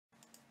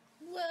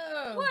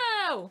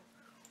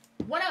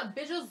What up,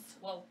 bitches?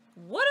 Whoa.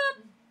 What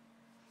up?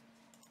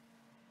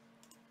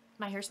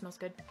 My hair smells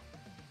good.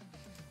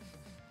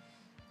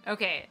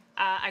 Okay,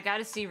 I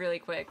gotta see really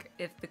quick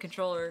if the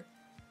controller...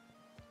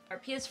 Our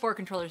PS4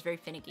 controller is very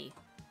finicky.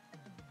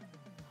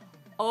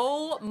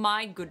 Oh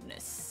my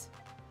goodness.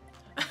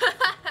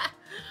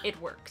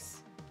 It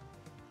works.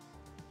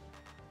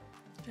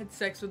 Had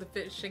sex with a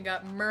fish and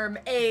got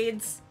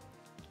mermaids.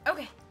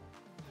 Okay.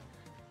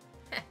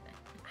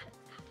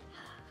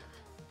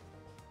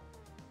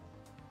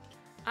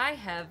 I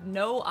have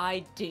no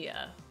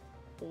idea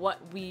what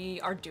we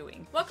are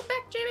doing. Welcome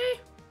back,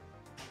 Jamie.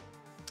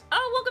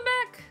 Oh, welcome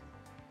back.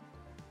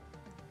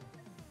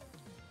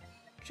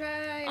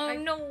 Try. Oh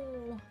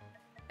no.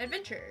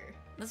 Adventure.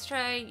 Let's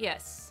try,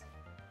 yes.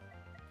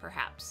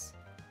 Perhaps.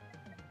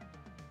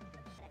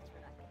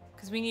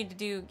 Because we need to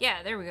do,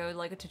 yeah, there we go,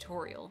 like a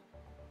tutorial.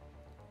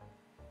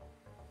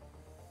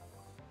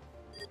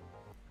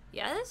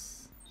 Yes?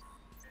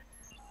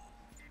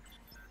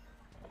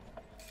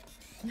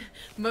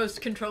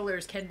 Most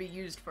controllers can be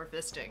used for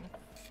fisting.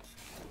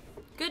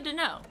 Good to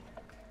know.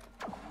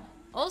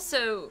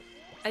 Also,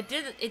 it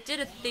did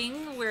a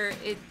thing where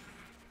it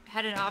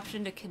had an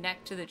option to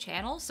connect to the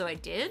channel, so I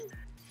did,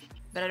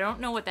 but I don't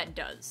know what that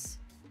does.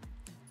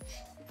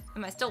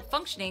 Am I still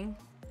functioning?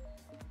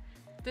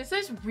 This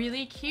is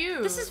really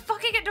cute. This is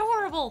fucking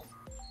adorable!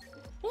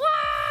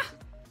 Wah!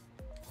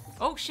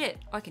 Oh shit,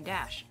 oh, I can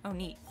dash. Oh,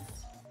 neat.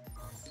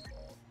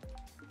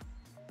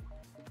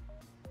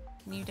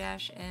 Can you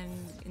dash and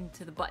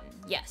into the button?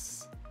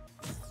 Yes.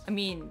 I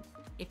mean,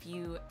 if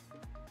you,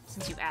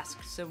 since you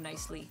asked so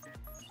nicely.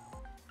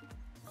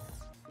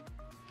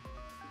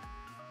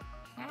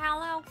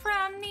 Hello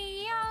from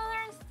the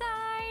other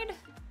side.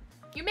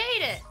 You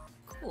made it.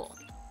 Cool.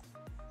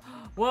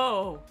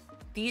 Whoa,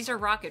 these are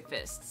rocket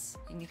fists,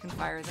 and you can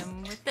fire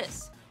them with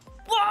this.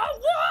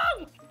 Whoa,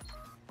 whoa!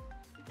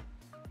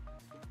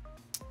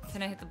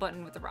 Can I hit the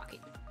button with the rocket?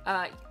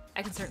 I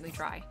can certainly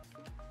try.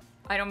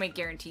 I don't make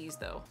guarantees,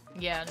 though.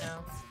 Yeah,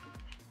 no.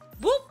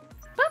 Whoop!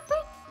 Boop,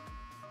 boop.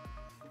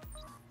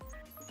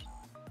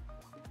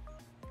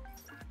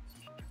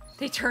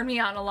 They turn me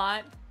on a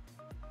lot.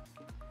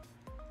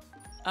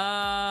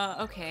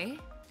 Okay.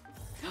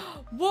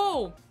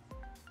 Whoa!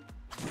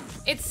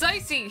 It's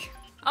Sicey!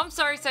 I'm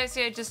sorry,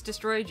 Sicey, I just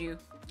destroyed you.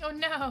 Oh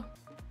no.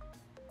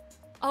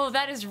 Oh,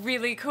 that is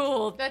really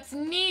cool. That's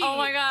neat. Oh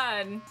my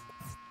god.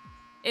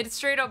 It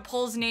straight up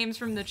pulls names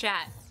from the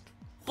chat.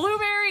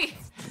 Blueberry!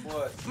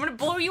 What? I'm gonna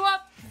blow you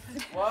up!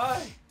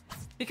 Why?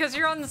 Because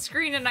you're on the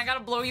screen and I gotta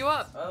blow you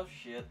up. Oh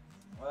shit.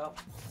 Well,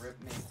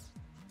 rip me.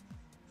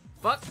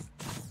 Fuck.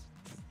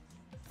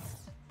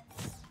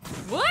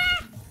 What?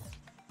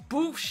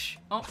 Boosh!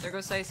 Oh, there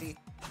goes Sicey.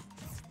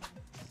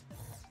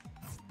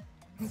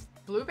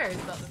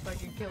 Blueberry's about to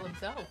fucking kill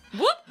himself.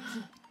 Whoop!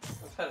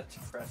 I've had a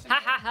depressing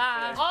Ha ha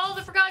ha! All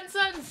the Forgotten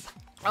Sons.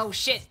 Oh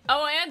shit!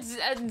 Oh,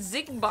 and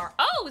Zigbar.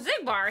 Oh,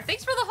 Zigbar!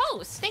 Thanks for the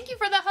host. Thank you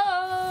for the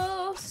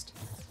host.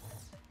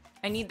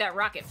 I need that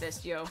rocket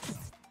fist, yo.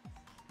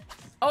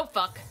 Oh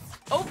fuck!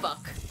 Oh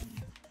fuck!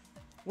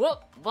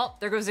 Whoop! Well,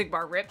 there goes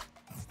Zigbar. Rip.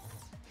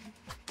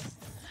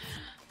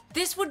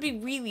 This would be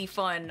really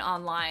fun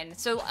online.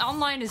 So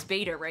online is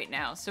beta right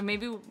now. So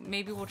maybe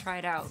we'll try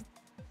it out.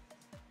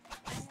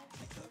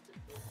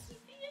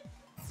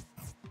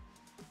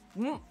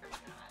 Mm.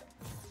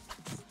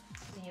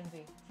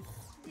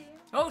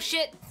 Oh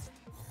shit!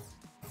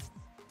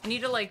 I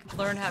need to like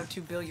learn how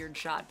to billiard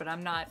shot, but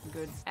I'm not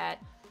good at.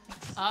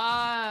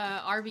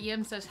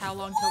 RBM says how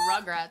long till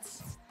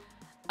Rugrats?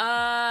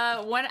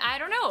 When I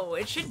don't know.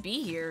 It should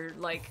be here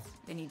like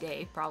any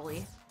day,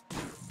 probably.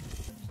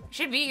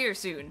 Should be here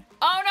soon.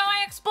 Oh no!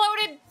 I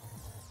exploded.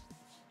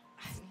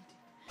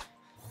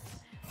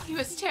 He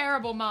was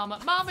terrible, Mama.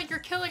 Mama, you're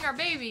killing our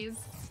babies.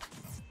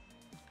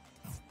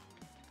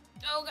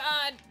 Oh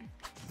god.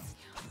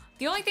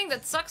 The only thing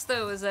that sucks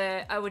though is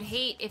that I would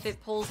hate if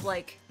it pulls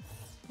like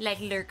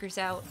lurkers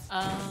out.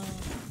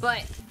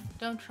 But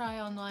don't try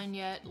online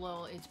yet.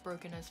 Well, it's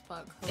broken as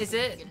fuck. Is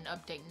Hopefully it? we get an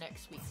update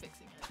next week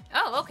fixing it.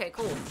 oh, okay,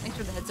 cool. Thanks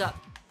for the heads up.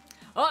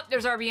 Oh,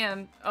 there's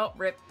RBM. Oh,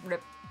 rip,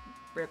 rip,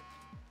 rip.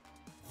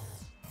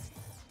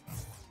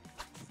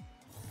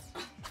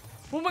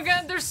 Oh my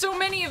god, there's so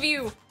many of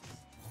you.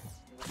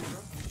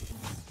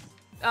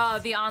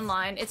 The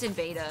online, it's in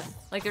beta.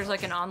 Like there's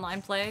like an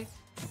online play.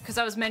 Because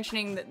I was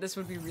mentioning that this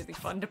would be really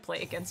fun to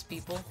play against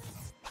people.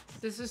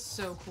 This is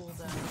so cool,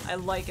 though. I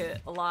like it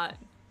a lot.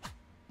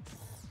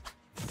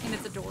 And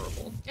it's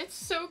adorable. It's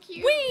so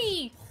cute.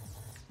 Whee!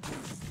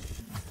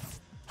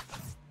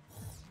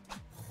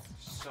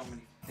 So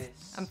many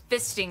fists. I'm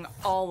fisting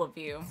all of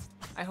you.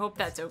 I hope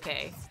that's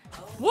okay.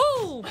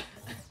 Woo!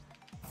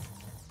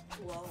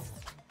 Whoa.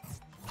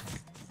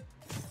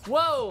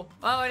 Whoa!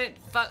 Oh, I didn't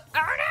fuck. Oh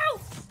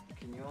no!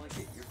 Can you only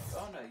get your...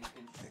 Oh no, you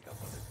can pick up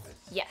other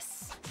fists. Yes.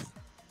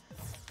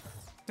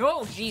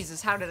 Oh,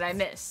 Jesus, how did I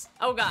miss?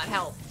 Oh god,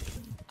 help.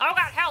 Oh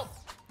god, help!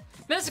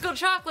 Mystical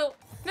chocolate!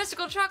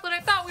 Mystical chocolate,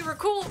 I thought we were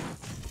cool!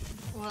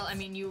 Well, I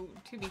mean,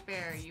 to be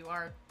fair, you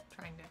are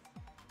trying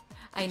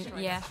to...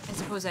 Yeah, I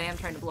suppose I am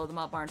trying to blow them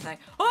up, aren't I?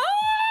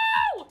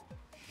 Oh!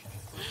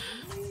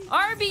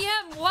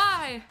 RBM,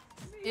 why?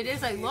 It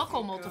is a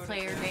local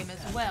multiplayer game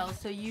as well,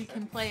 so you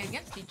can play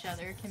against each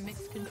other. Can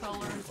mix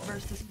controllers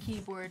versus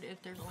keyboard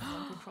if there's only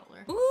one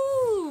controller.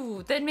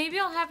 Ooh, then maybe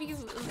I'll have you,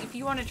 if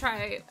you want to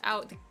try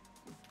out the...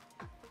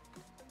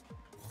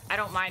 I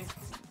don't mind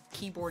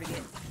keyboarding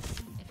it,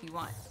 if you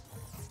want.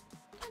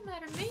 Doesn't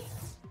matter to me.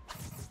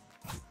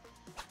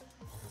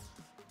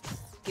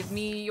 Give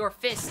me your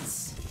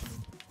fists.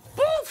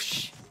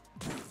 Boosh!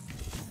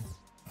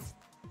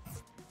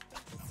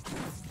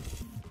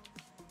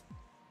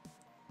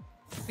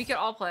 We could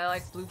all play,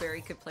 like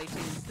Blueberry could play too.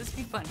 This would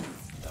be fun.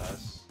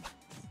 Us.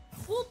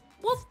 Whoop,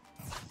 whoop.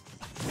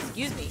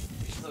 Excuse me.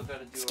 We still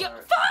gotta do Skip. our.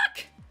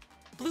 Fuck!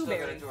 Still Blueberry.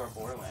 gotta do our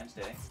Borderlands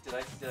day. Did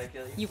I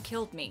kill you? You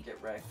killed me. Get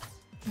wrecked.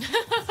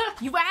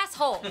 You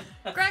asshole!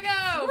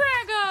 Grego!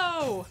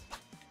 Grego!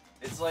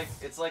 It's like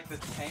the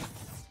tank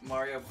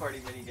Mario Party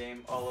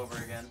minigame all over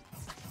again.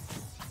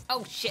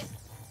 Oh shit.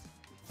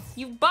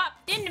 You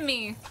bopped into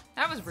me.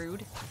 That was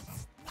rude.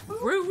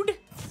 Rude.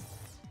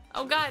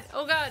 Oh god,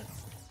 oh god.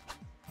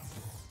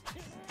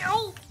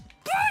 No!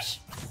 Push!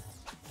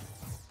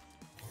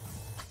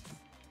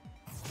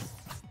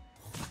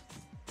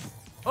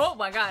 Oh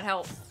my god,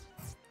 help.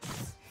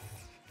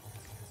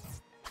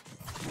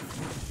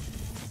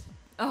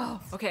 Oh,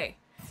 okay.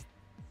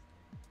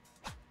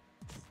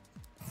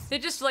 They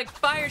just like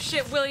fire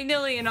shit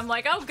willy-nilly and I'm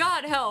like, oh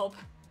god, help.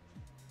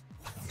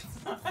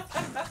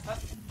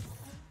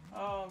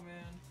 Oh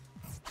man.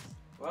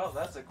 Well,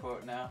 that's a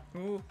quote now.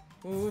 Ooh,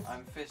 ooh.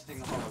 I'm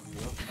fisting all of you.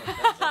 But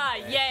that's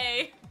okay.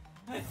 Yay!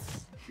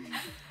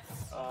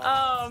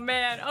 Oh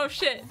man, oh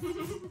shit.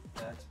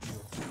 That's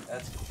beautiful.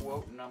 That's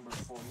quote number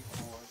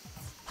 44.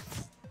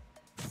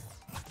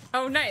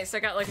 Oh nice, I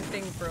got like a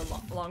thing for a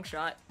long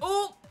shot.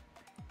 Oh!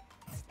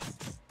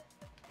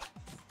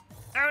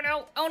 Oh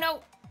no, oh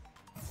no!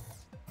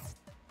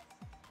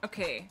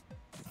 Okay.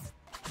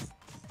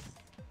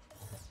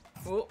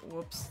 Oh,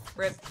 whoops.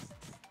 Rip.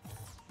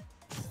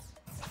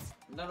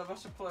 None of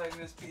us are playing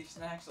this Peach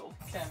Snacks old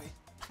Kemi.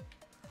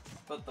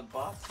 But the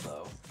bots,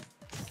 though.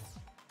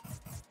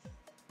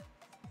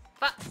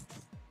 But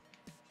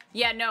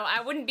yeah, no,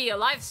 I wouldn't be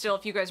alive still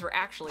if you guys were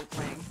actually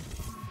playing.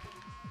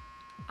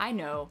 I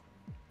know.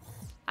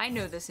 I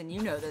know this and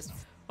you know this.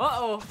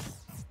 Uh-oh.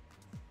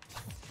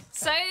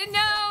 Say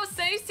no,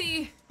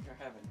 Stacey! You're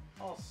having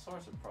all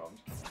sorts of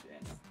problems, Kemi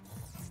Daniel.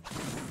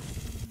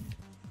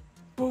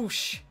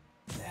 Boosh.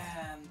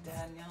 Damn,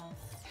 Daniel.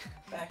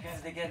 Back at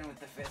it again with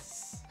the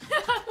fists.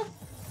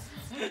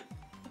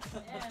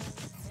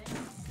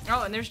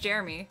 Oh, and there's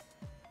Jeremy.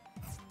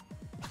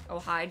 Oh,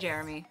 hi,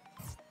 Jeremy.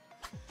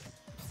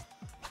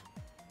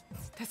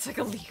 That's like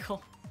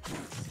illegal.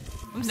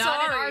 I'm Not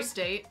sorry. in our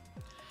state.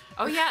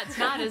 Oh yeah, it's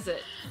not, is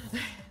it?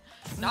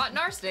 Not in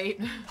our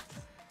state.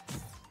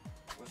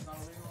 What's not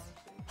illegal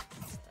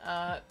in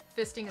our state?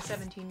 Fisting a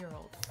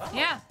 17-year-old. Oh.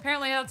 Yeah,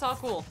 apparently that's all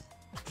cool.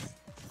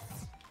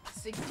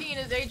 16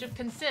 is age of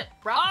consent,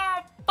 bro. Oh,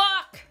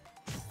 fuck!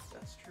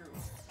 That's true.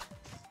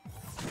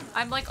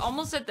 I'm like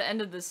almost at the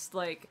end of this,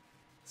 like,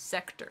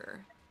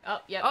 sector. Oh,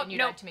 yep, Oh, and you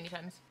no. died too many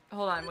times.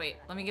 Hold on, wait.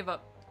 Let me give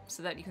up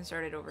so that you can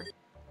start it over.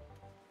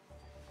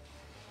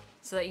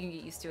 So that you can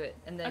get used to it,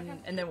 and then Okay.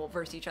 and then we'll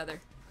verse each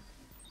other.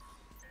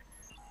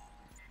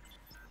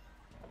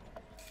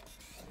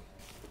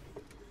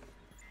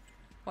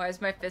 Why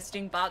is my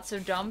fisting bot so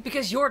dumb?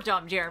 Because you're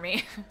dumb,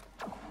 Jeremy.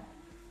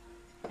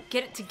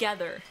 Get it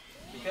together.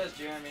 Because,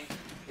 Jeremy,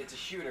 it's a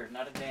shooter,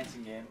 not a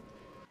dancing game.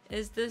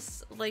 Is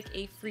this like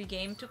a free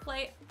game to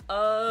play?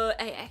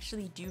 I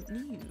actually do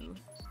know.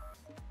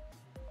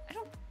 I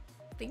don't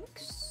think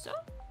so.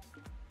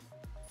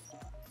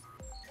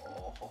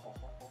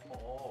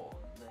 Oh,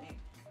 Link.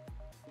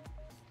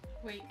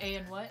 Wait, A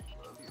and what?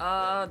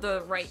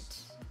 The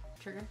right.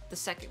 Trigger?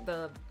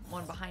 The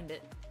one behind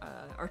it.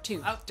 Or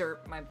two. Oh.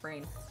 Dirt, my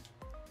brain.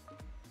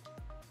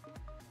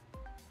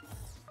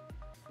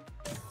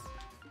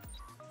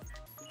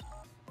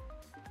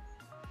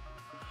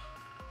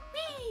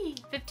 Whee!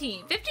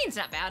 15. 15's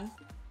not bad.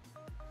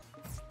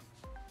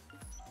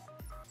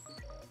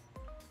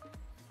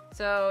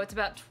 So it's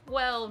about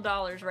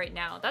 $12 right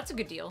now. That's a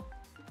good deal.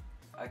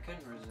 I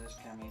couldn't resist,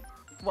 Kemi.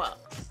 What?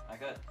 I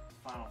got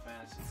Final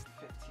Fantasy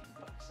for 15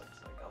 bucks. I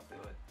was like, I'll do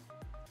it.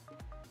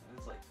 It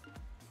was like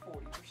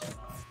 40%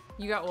 off.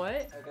 You got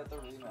what? I got the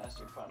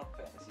remastered Final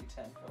Fantasy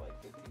 10 for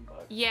like 15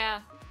 bucks. Yeah.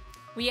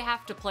 We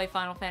have to play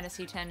Final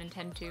Fantasy 10 and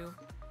 10 too.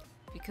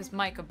 Because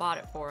Micah bought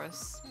it for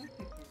us.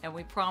 And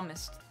we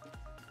promised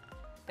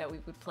that we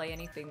would play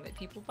anything that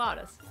people bought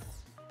us.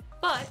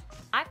 But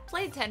I've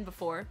played 10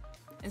 before,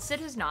 and Cid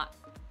has not.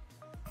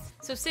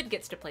 So Cid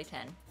gets to play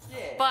 10. Yeah.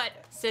 But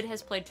Cid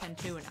has played 10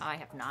 too, and I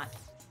have not.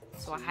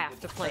 So I have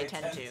to play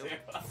 10 too.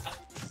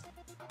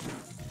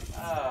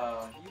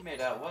 Oh, you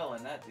made out well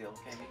in that deal,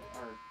 Kemi.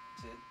 Or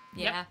Cid.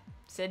 Yeah,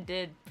 Cid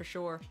did, for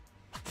sure.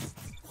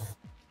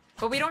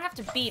 But we don't have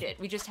to beat it,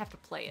 we just have to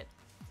play it.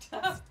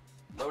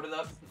 Load it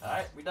up.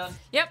 Alright, we done.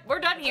 Yep, we're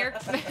done here.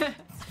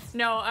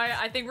 No,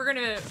 I think we're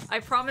gonna... I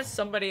promised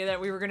somebody that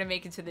we were gonna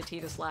make it to the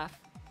Titus laugh.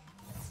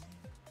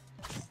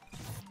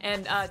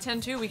 And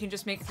 10-2, we can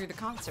just make it through the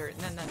concert,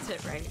 and then that's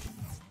it, right?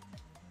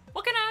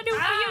 What can I do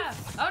for you?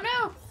 Oh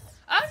no!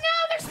 Oh no!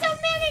 There's so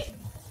many!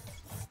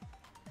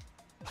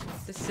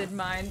 The Cid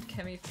mind,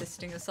 Kemi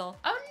fisting us all.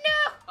 Oh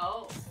no!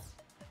 Oh.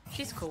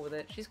 She's cool with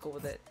it. She's cool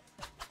with it.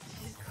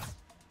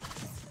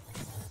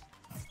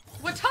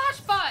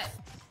 Watosh bot!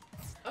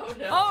 Oh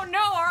no. Oh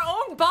no, our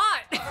own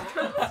bot!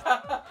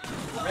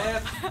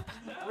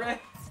 Rip.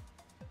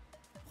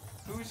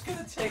 Who's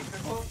gonna take the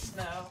votes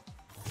now?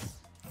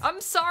 I'm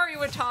sorry,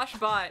 Watosh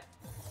bot.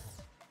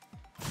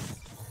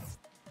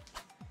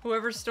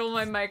 Whoever stole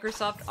my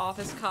Microsoft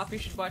Office copy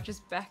should watch his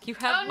back. You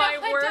have Oh my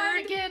no! word. I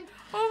died again!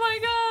 Oh my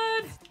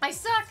god! I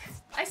suck!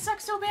 I suck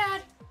so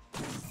bad!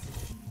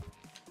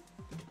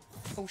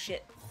 Oh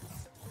shit.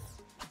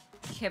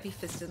 Can't be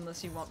fisted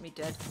unless you want me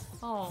dead.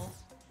 Oh.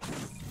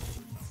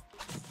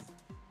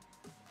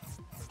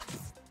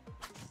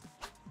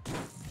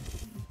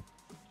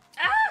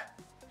 Ah!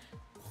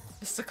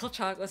 Mystical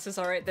chocolates is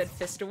alright, then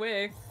fist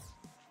away.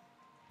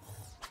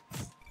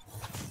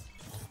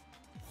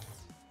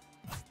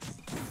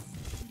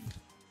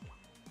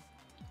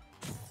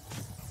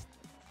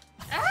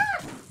 Ah!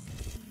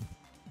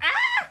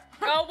 Ah!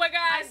 Oh my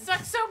I god!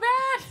 suck so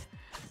bad!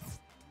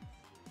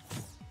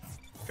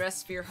 Dress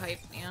sphere hype.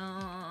 Yeah,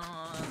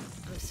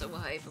 I'm so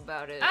hype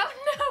about it. Oh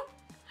no!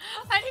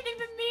 I didn't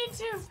even mean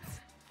to!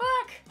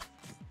 Fuck!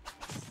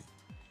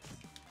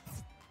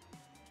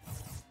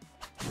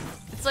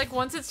 It's like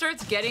once it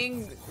starts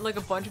getting like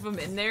a bunch of them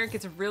in there, it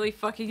gets really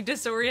fucking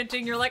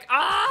disorienting. You're like,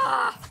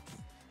 ah!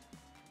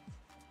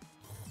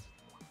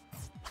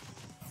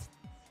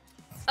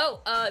 Oh,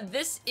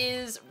 this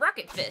is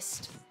Rocket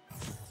Fist.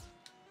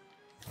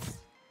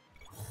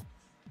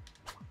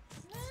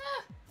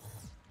 Ah.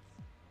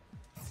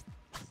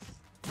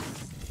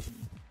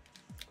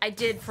 I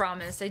did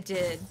promise, I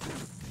did.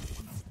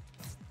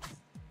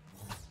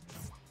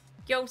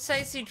 Yo,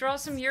 Sicey, draw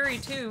some Yuri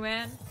too,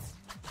 man.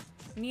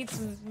 We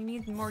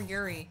need more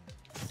Yuri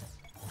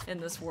in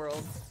this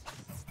world.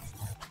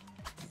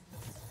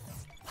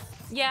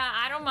 Yeah,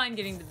 I don't mind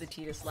getting to the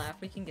Titus laugh.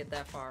 We can get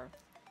that far.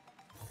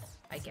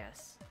 I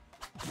guess.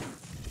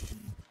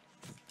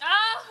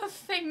 Oh,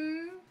 they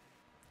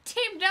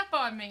teamed up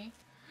on me.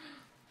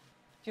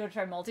 Do you want to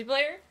try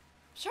multiplayer?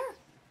 Sure.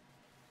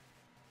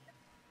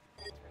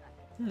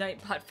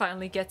 Nightbot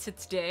finally gets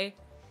its day.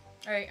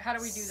 Alright, how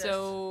do we do this?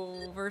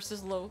 So,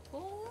 versus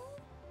local?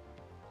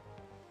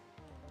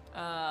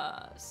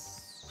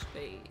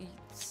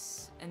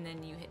 Space, and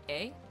then you hit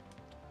A?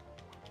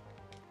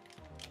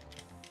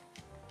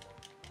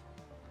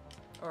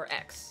 Or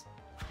X,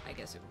 I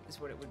guess it is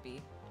what it would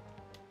be.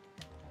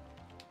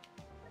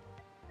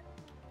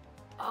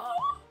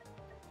 Oh!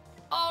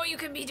 Oh, you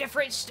can be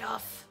different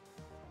stuff!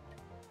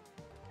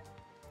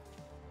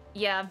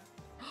 Yeah.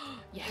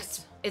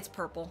 Yes, it's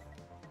purple.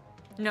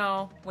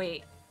 No,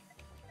 wait.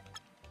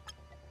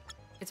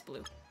 It's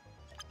blue.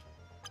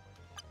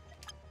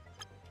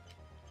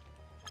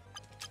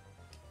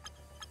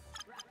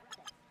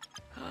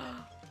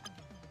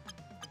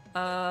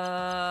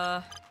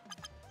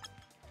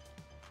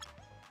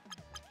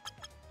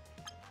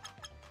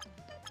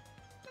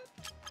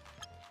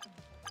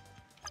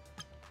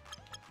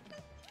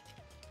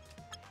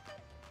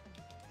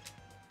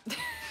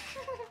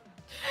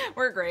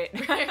 We're great.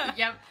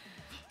 Yep.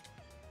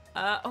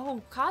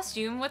 Oh,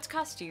 costume. What's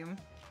costume?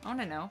 I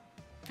wanna know.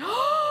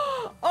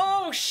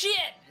 Oh,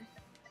 shit!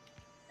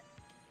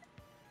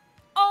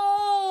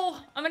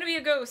 Oh! I'm gonna be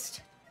a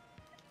ghost.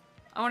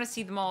 I wanna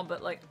see them all,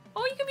 but like,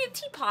 oh, you can be a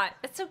teapot.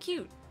 That's so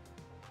cute.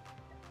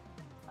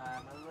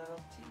 I'm a little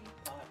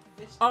teapot.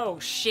 Fist. Oh,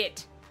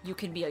 shit. You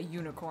can be a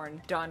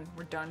unicorn. Done.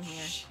 We're done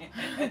here.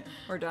 Shit.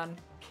 We're done.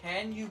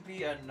 Can you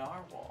be a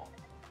narwhal?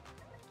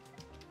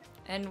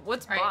 And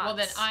what's Alright, bots? well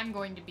then I'm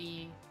going to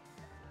be...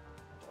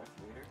 Darth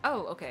Vader?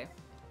 Oh, okay.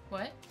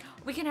 What?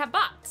 We can have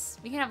bots.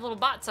 We can have little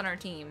bots on our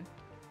team.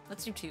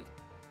 Let's do 2.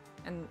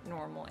 And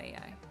normal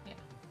AI. Yeah.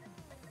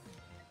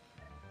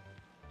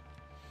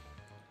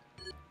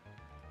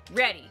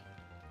 Ready.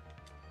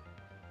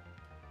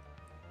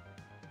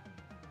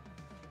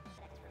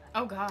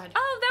 Oh god.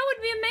 Oh, that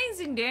would be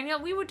amazing, Daniel.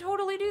 We would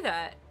totally do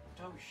that.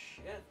 Oh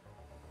shit.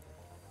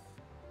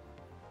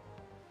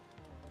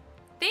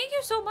 Thank you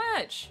so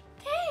much.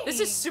 Thanks. This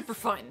is super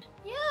fun.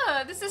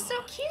 Yeah, this is so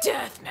cute.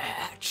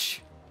 Deathmatch.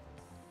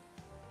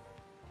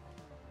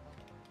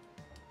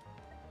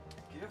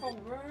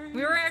 Giveaway.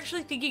 We were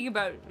actually thinking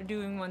about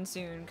doing one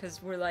soon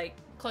because we're like,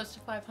 Close to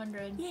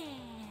 500. yeah.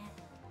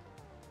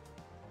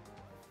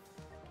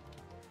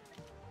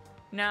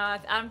 Nah,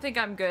 I don't think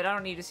I'm good. I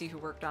don't need to see who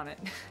worked on it.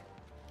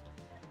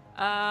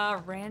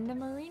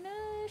 Random arena?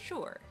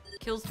 Sure.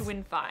 Kills to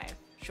win 5.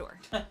 Sure.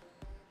 She's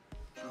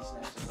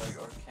next to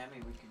like, or Kemi,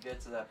 we could get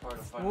to that part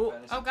of Final Whoa.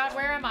 Fantasy. Oh god,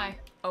 where am X. I?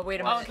 Oh,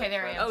 wait a Oh, minute. okay,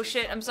 there I am. Oh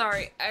shit, I'm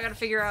sorry. I gotta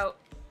figure out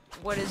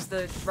what is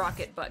the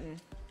rocket button.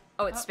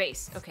 Oh, it's Oh.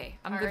 space. Okay,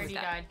 I'm I good already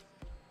with that. died.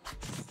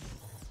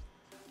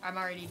 I'm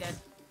already dead.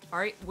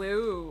 Alright,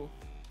 woo.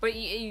 But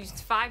you used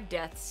 5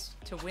 deaths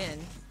to win.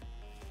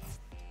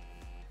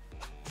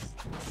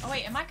 Oh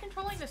wait, am I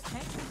controlling this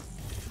tank?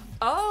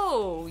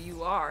 Oh,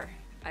 you are,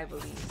 I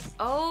believe.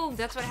 Oh,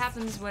 that's what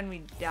happens when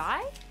we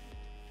die?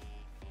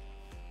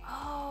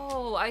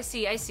 Oh, I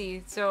see, I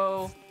see.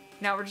 So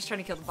now we're just trying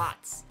to kill the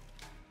bots.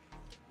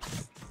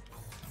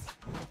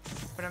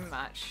 But I'm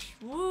not.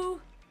 Woo!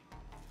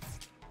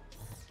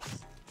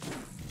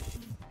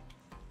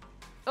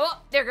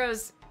 Oh, there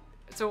goes.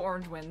 So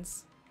orange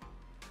wins.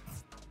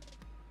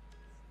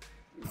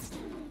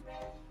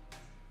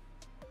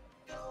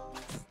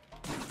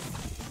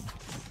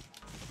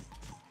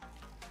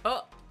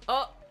 Oh,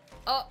 oh,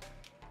 oh.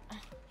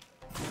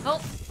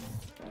 Help!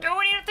 Do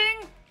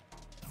anything!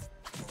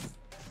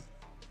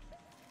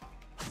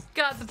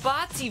 God, the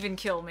bots even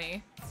kill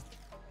me.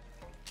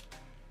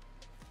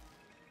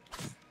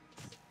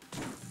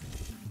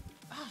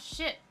 Oh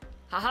shit.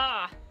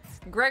 Haha!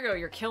 Grego,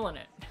 you're killing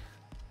it.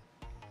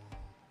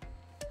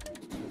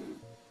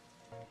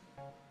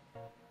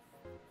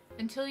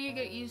 Until you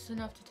get used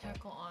enough to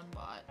tackle on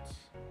bots.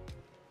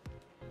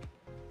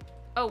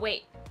 Oh,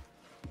 wait.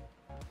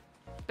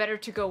 Better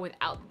to go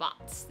without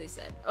bots, they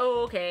said.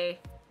 Oh, okay.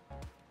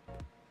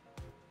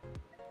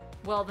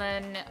 Well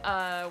then,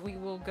 we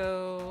will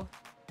go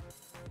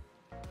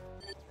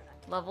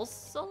level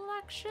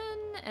selection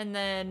and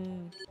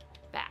then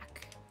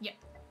back. Yep.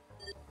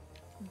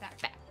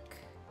 Back. Back.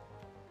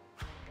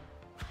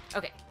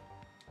 Okay.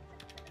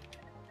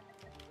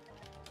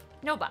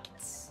 No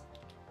bots.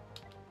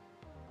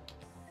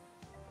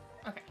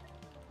 Okay.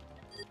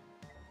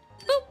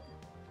 Boop!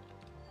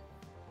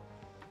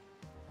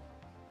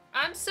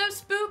 I'm so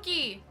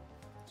spooky.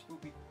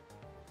 Spoopy. Too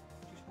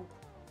spook.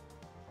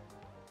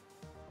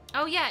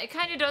 Oh yeah, it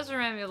kind of does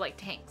remind me of like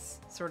tanks,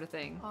 sort of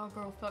thing. Oh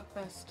girl, fuck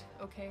fest.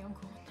 Okay, I'm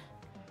cool.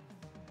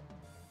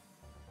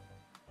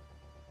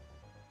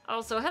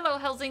 Also, hello,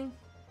 Helsing.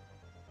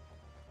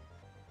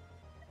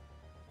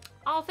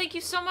 Oh, thank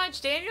you so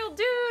much, Daniel.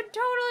 Dude,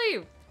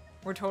 totally.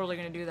 We're totally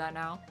gonna do that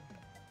now.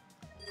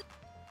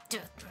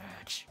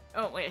 Deathmatch.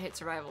 Oh, wait, it hit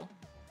survival.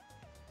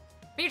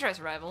 We can try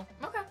survival.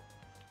 Okay.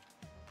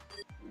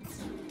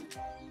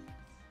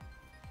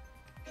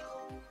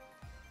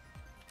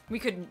 We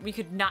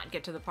could not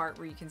get to the part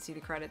where you can see the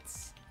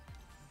credits.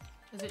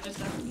 Is it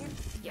just up here?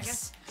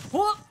 Yes.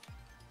 Whoop!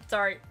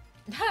 Sorry.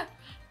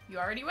 You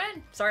already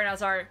win. Sorry, not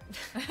sorry.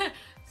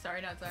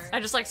 Sorry, not sorry.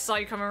 I just like saw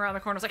you coming around the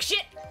corner. I was like,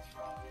 shit!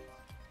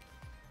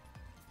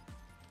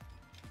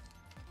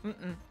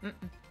 Mm-mm, mm-mm.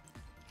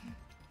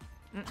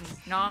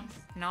 Mm-mm. No,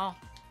 no.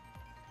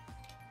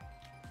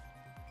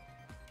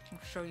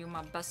 I'll show you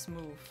my best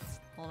move.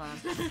 Hold on.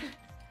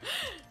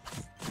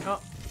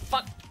 Oh,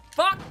 fuck!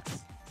 Fuck!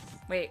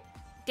 Wait.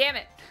 Damn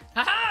it!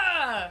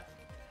 Haha!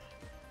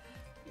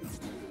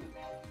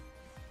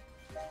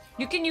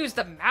 You can use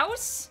the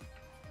mouse?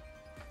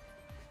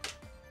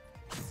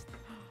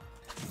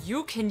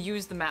 You can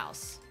use the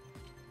mouse.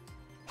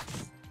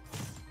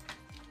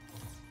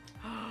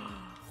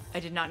 I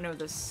did not know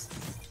this.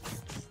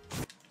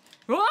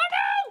 Oh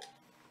no!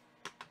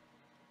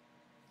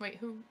 Wait,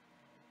 who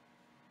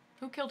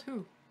killed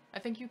who? I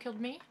think you killed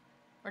me?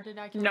 Or did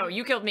I kill No,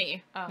 you killed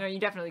me. Oh. No, you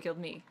definitely killed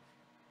me.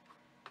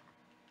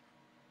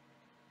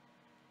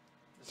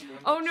 This game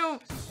Oh, looks no.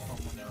 so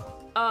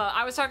much-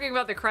 I was talking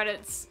about the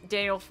credits,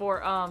 Daniel,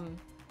 for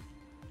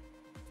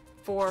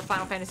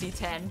Final Fantasy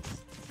X.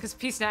 Because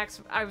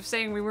P-Snacks, I was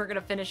saying we weren't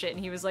gonna finish it, and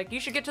he was like, you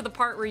should get to the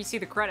part where you see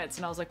the credits,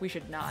 and I was like, we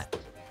should not.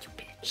 You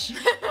bitch.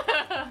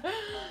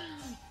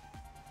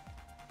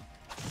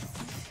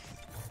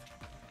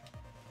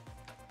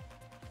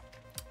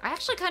 I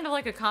actually kind of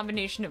like a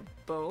combination of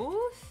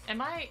both.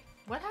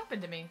 What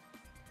happened to me?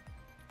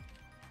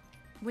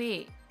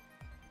 Wait.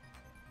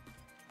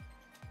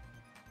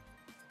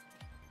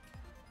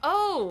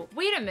 Oh,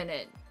 wait a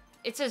minute.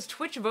 It says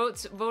Twitch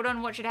votes, vote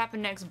on what should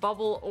happen next,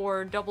 bubble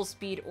or double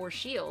speed or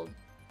shield.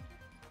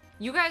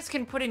 You guys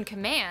can put in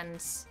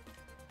commands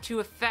to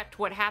affect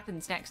what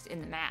happens next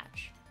in the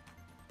match.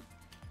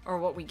 Or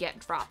what we get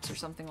drops or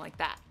something like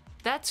that.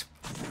 That's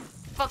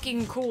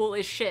fucking cool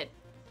as shit.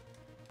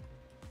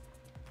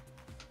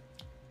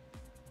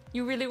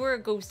 You really were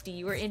a ghosty.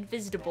 You were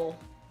invisible.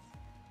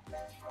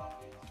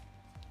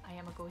 I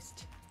am a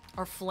ghost.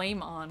 Or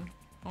flame on.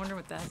 I wonder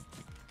what that...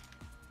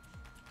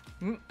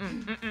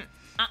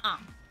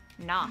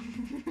 Nah.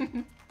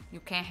 You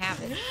can't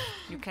have it.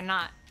 You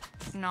cannot.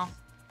 No.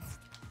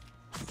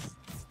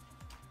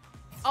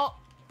 Oh!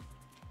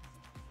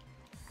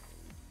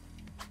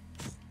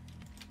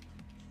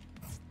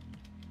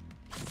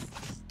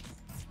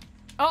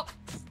 Oh!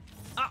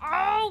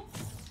 Oh!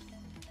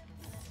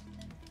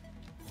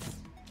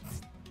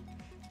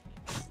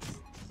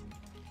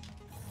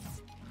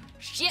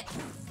 Shit!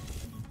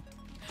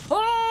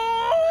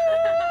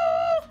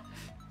 Oh!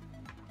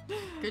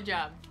 Good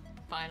job.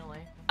 Finally.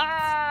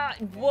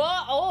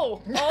 What?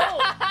 Oh! Oh!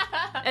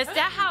 Is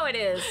that how it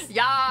is?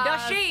 Yeah. The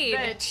shade.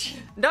 Bitch.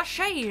 The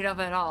shade of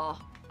it all.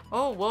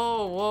 Oh,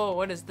 whoa, whoa,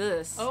 what is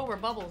this? Oh, we're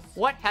bubbles.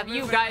 What have We're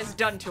you moving guys on.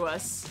 done to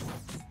us?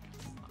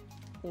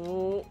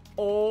 Oh,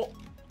 oh.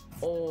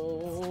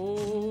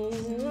 Oh,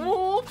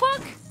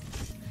 fuck!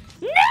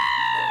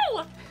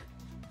 No!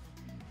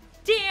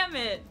 Damn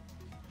it!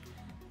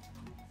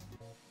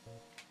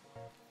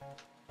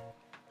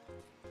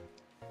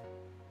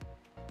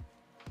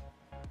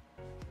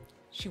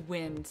 She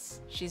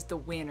wins. She's the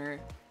winner.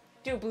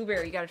 Dude,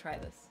 Blueberry, you gotta try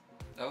this.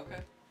 Okay.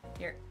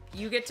 Here,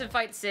 you get to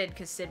fight Cid,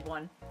 because Cid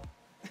won.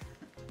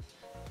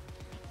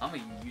 I'm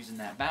gonna be using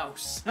that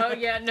mouse. Oh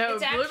yeah, no,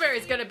 It's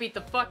Blueberry's actually- gonna beat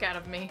the fuck out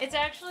of me. It's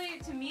actually,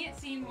 to me, it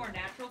seemed more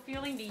natural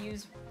feeling to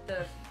use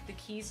the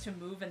keys to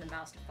move and the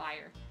mouse to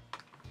fire.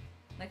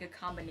 Like a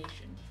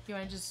combination. You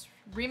wanna just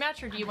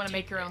rematch or do you wanna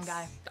make your own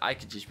guy? I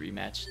could just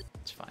rematch.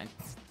 It's fine.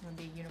 You wanna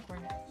be a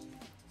unicorn?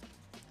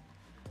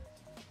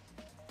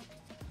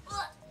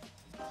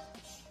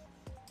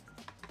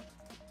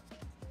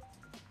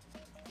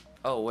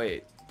 Oh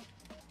wait.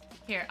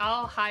 Here,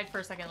 I'll hide for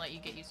a second and let you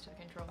get used to the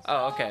controls.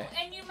 Oh okay. Oh,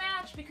 and you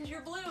match because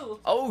you're blue.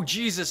 Oh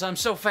Jesus, I'm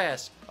so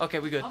fast. Okay,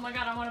 we good. Oh my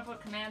god, I want to put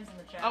commands in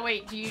the chat. Oh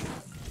wait, do you...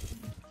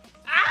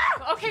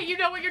 Ah! Okay, you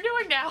know what you're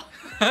doing now.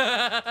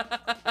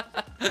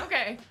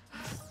 Okay.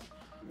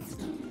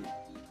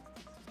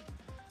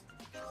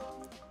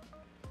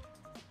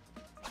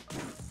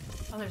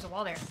 Oh, there's a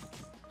wall there.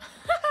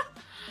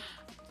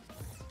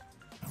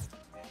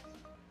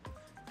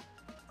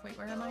 Wait,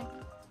 where am I?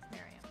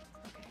 There I am.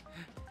 Okay.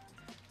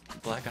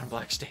 Black on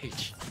black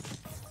stage.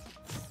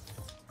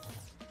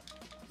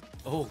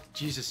 Oh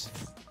Jesus.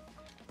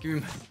 Give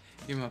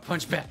me my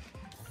punch back.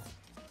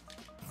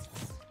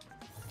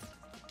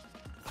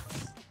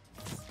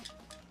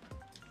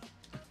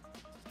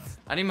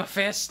 I need my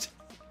fist.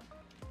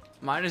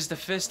 Mine is the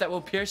fist that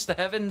will pierce the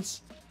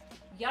heavens.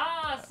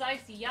 Yas, I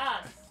see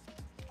yas.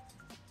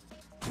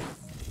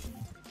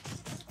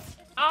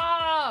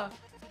 Ah!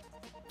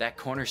 That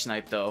corner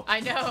snipe though. I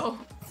know.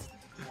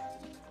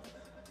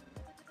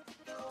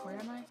 Where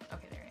am I?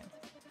 Okay, there I am.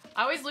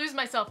 I always lose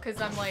myself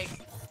because I'm like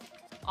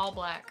all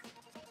black.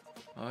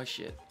 Oh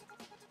shit.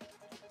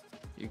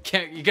 You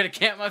gotta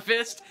camp my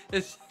fist?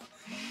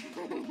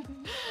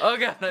 Oh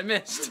god, I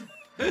missed.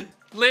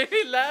 Leave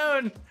me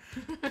alone.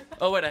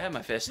 Oh wait, I have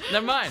my fist.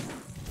 Never mind.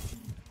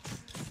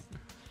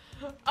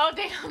 Oh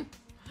damn!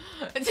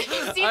 Did you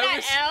see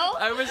that L?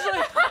 I was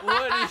like,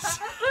 what is...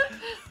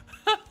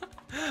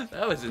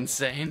 That was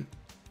insane.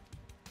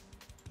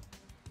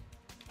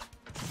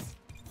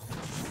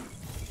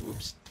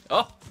 Oops.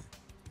 Oh!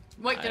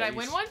 Wait, did I Nice.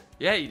 win one?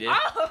 Yeah, you did.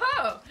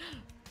 Oh!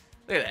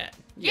 Look at that.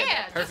 You got Yeah,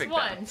 that perfect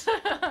just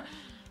one.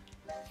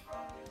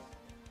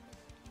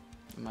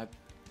 balance.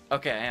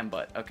 Okay, I am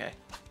butt. Okay.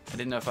 I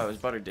didn't know if I was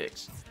butt or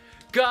dicks.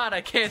 God,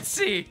 I can't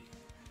see!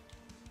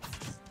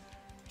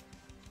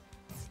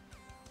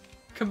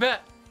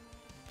 Combat!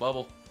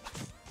 Bubble.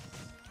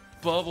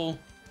 Bubble.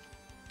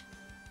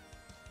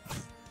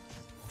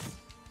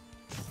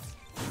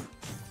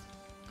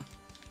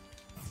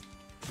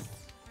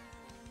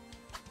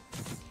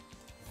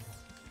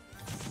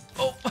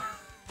 Oh!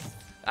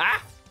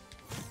 Ah!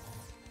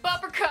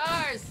 Bumper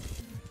cars!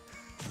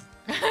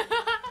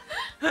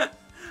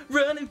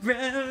 Running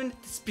round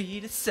at the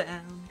speed of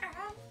sound.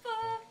 I'm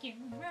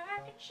fucking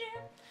rocket ship.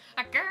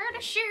 I got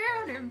a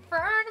shield in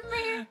front of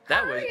me.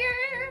 That Oh, was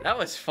yeah. that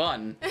was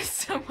fun. It's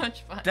so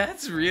much fun.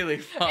 That's really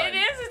fun. It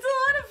is. It's a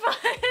lot of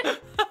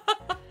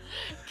fun.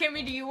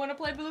 Kimmy, do you want to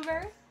play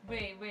Blueberry?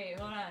 Wait,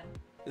 hold on.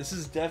 This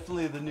is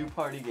definitely the new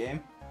party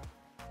game.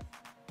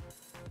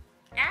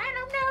 I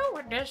don't know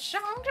what this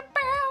song's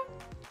about.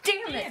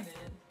 Damn Damn it. it.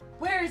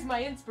 Where's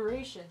my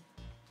inspiration?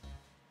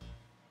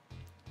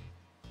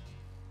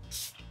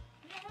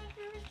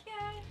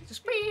 The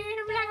speed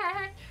of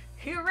light.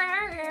 Here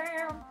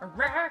I am. A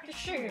rocket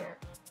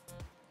ship.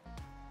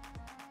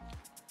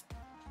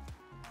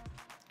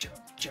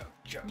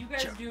 Joke. You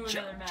guys do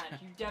another match.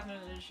 You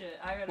definitely should.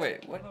 I gotta.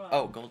 Wait, what? hold on.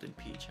 Oh, golden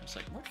peach. I was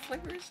like, what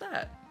flavor is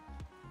that?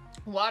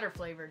 Water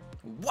flavored.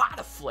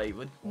 Water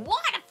flavored.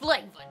 Water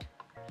flavored.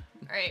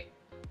 All right.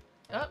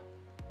 Oh,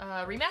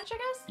 rematch, I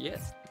guess.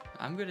 Yes.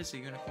 I'm good as a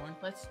unicorn.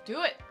 Let's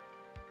do it.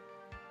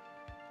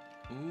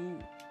 Ooh.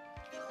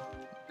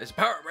 There's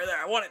power right there.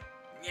 I want it.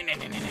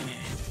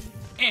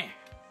 Eh.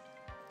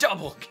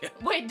 Double kill.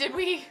 Wait, did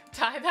we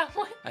tie that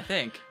one? I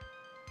think.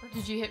 Or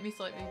did you hit me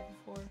slightly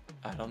before?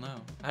 I don't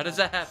know. How does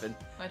that happen?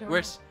 I don't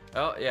Where's...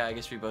 Oh, yeah, I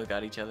guess we both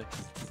got each other.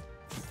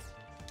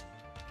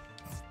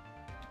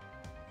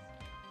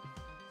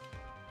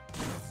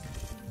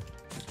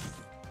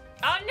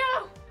 Oh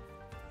no!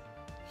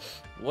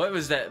 What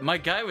was that? My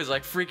guy was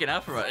like freaking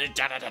out from it.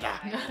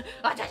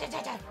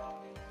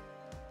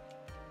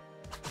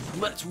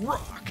 Let's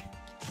rock.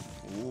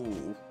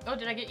 Ooh. Oh,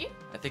 did I get you?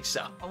 I think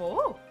so.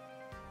 Oh.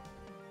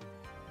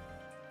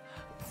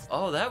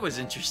 Oh, that was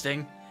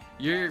interesting.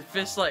 Your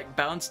fist like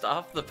bounced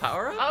off the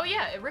power up? Oh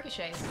yeah, it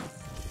ricochets.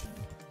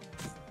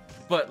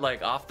 But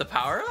like off the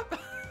power up?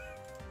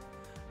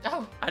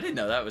 Oh. I didn't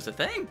know that was a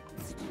thing.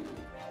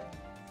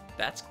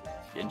 That's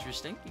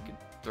interesting. You could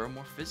throw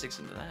more physics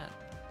into that.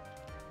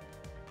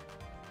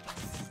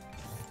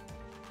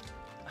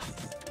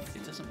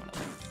 It doesn't want to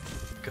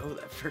go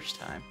that first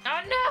time.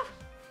 Oh no!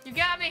 You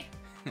got me.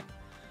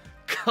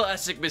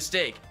 Classic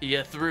mistake.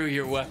 You threw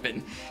your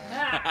weapon.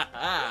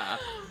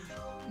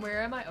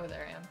 Where am I? Oh,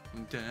 there I am.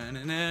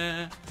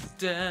 Da-na-na,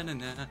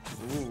 da-na-na.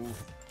 Ooh.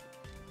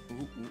 Ooh,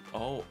 ooh.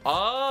 Oh.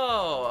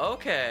 Oh,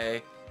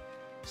 okay.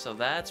 So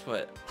that's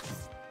what...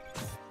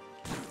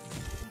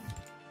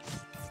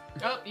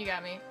 Oh, you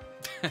got me.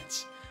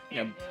 That's... There You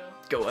you know,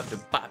 go. go up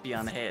and pop you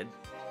on the head.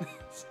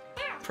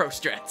 Pro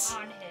strats.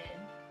 On head.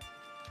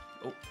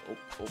 Oh, oh,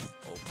 oh,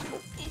 oh,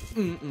 oh.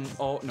 Mm-mm.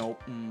 Oh, no.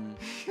 Mm.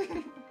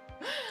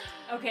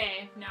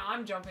 Okay, now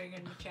I'm jumping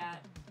into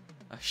chat.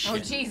 Oh, shit. Oh,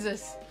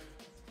 Jesus.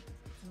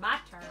 It's my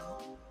turn.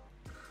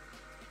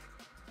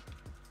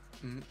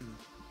 Mm-mm.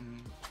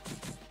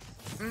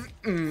 Mm.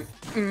 Mm-mm.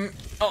 Mm.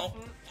 Oh,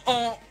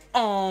 oh,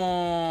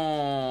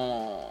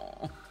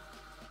 oh.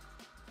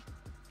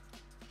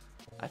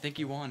 I think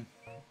you won.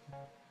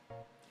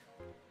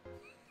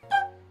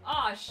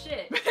 Aw,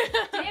 shit.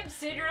 Damn,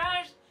 Cid, you're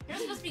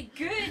supposed to be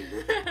good.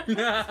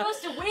 You're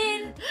supposed to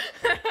win.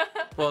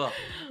 Well,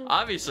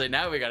 obviously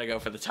now we gotta go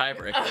for the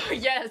tiebreaker. Oh,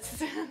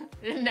 yes.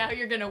 And now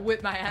you're gonna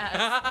whip my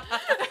ass.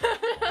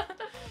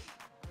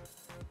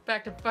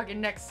 Back to fucking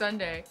next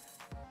Sunday.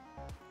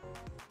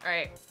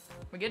 Alright.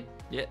 We good?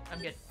 Yeah, I'm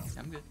good.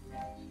 I'm good.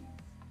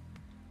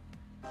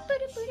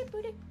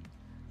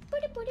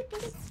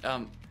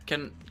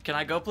 Can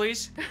I go,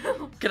 please?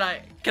 Can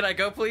I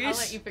go, please? I'll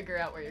let you figure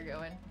out where you're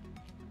going.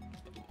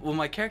 Well,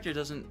 my character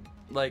doesn't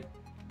like.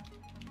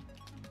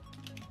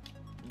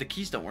 The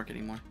keys don't work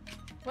anymore.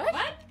 What?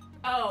 What?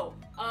 Oh,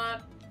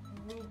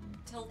 we'll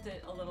tilt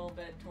it a little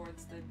bit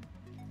towards the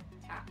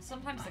tap.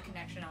 Sometimes the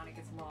connection on it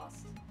gets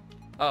lost.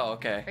 Oh,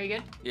 okay. Are you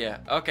good? Yeah.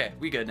 Okay,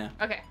 we good now.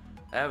 Okay.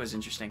 That was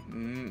interesting.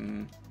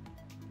 Mm-mm.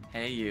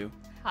 Hey, you.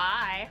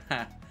 Hi.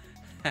 Oh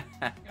no,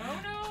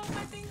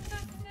 my thing's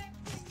not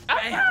connecting. Oh,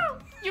 Bam. no!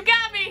 You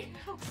got me!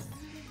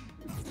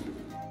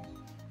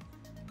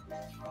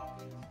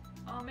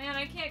 Oh man,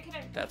 I can't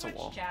connect. That's a Twitch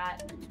wall.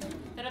 Chat.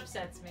 That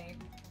upsets me.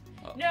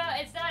 Oh. No,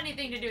 it's not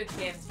anything to do with the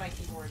game. It's my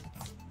keyboard.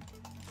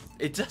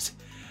 It does.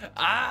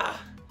 Ah!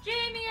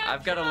 Jamie,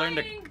 I've got to learn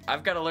to.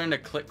 I've got to learn to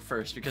click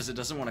first because it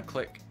doesn't want to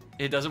click.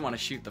 It doesn't want to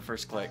shoot the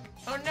first click.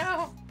 Oh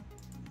no!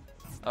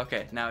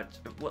 Okay, now it's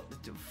what?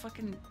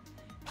 Fucking.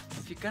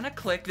 If you're gonna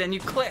click, then you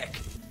click.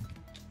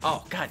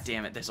 Oh, god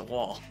damn it! There's a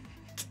wall.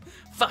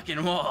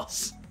 Fucking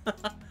walls.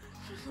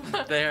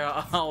 They're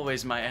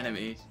always my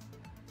enemies.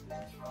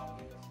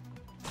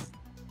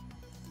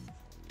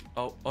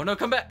 Oh, oh no!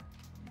 Come back.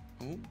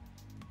 Ooh.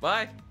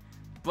 Bye.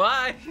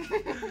 Bye.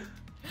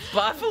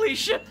 Bye,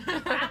 Felicia.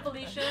 Bye,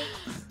 Felicia.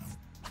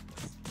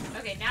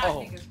 Okay, now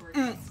Oh. I think it's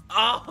working.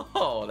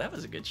 Oh, that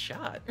was a good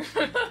shot.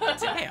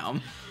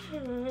 Damn.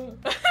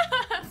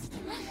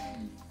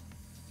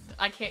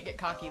 I can't get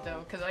cocky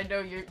though, because I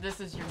know this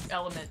is your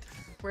element.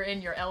 We're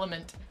in your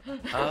element.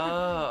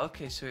 Oh,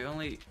 okay, so he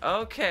only...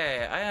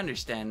 Okay, I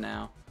understand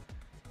now.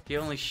 He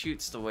only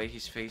shoots the way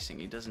he's facing.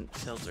 He doesn't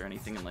tilt or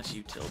anything unless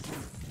you tilt.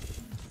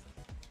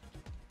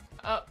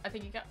 Oh, I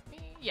think you got me.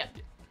 Yeah.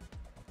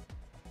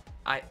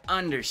 I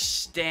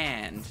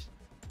understand.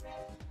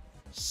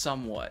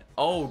 Somewhat.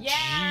 Oh,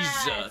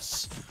 Yes!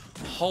 Jesus.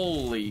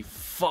 Holy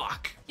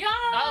fuck. Yes!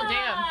 Oh,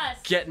 damn.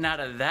 Getting out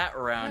of that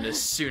round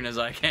as soon as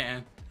I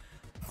can.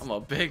 I'm a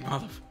big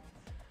mother...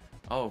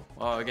 Oh,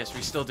 well, I guess we're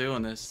still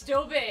doing this.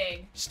 Still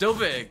big. Still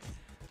big.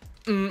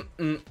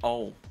 Mm-mm.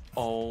 Oh.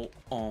 Oh.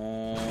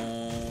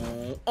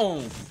 Oh.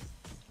 Oh.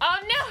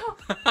 Oh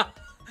no!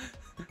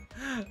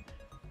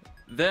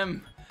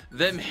 Them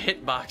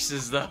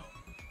hitboxes, though.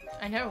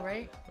 I know,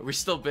 right? We're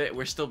still big.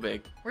 We're still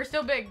big. We're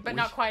still big, but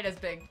not quite as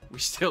big. We're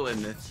still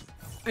in this.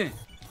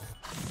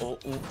 Oh,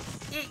 oh.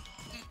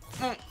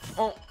 Oh,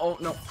 oh, oh,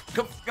 no.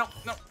 Come, no,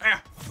 no.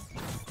 Ah.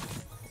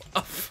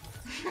 Oh.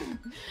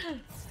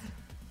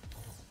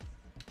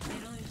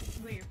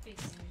 Where you're facing,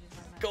 which is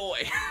my Go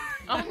away.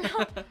 Oh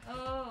no!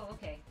 Oh,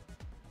 okay.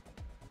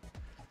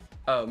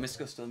 Oh,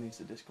 Misco still needs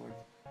the Discord.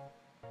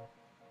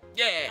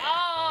 Yeah.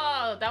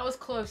 Oh, that was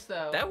close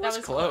though. That was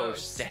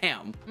close.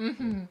 Damn.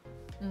 Mm-hmm.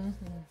 I'm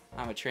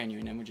gonna train you,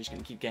 and then we're just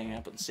gonna keep ganging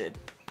up on Cid.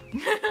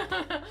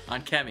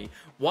 On Kemi.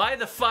 Why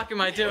the fuck am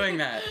I doing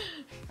that?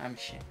 I'm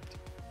ashamed.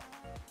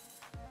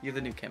 You're the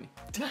new Kemi.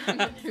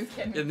 You're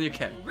the new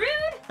Kemi. Rude!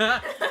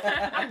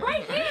 I'm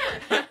right here!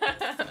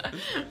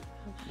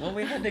 Well,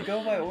 we had to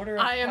go by order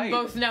of I am height.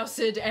 both now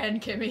Cid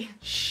and Kemi.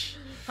 Shh.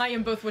 I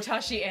am both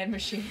Watashi and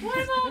Machine. What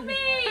about me?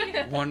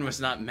 One was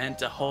not meant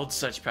to hold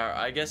such power.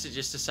 I guess it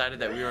just decided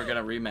that we were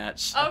gonna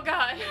rematch. Oh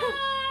god. Oh.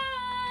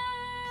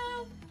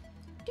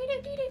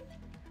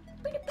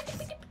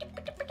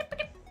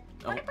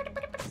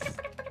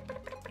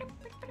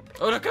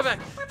 Oh no, come back!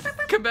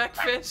 Come back,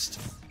 fist!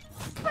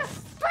 Ow!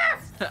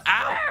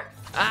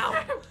 Ow! Ow!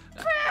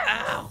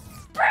 Ow!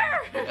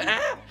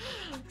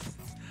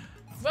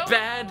 Whoa.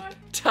 Bad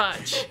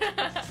touch!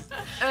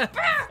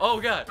 Oh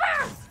god!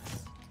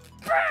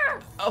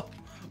 Oh,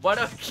 why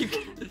do I keep...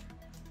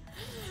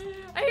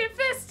 I hit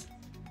fist.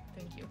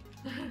 Thank you.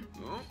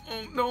 Oh,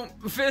 no,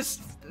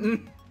 fist!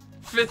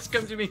 Fist,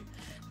 come to me!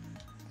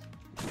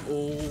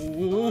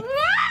 Oh!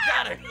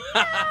 Got her!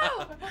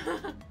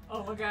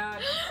 Oh my god.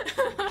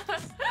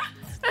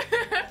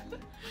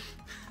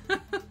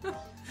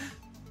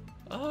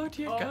 Oh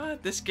dear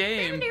God, this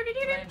game.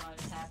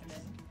 What's happening?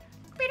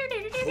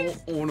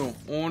 Oh no,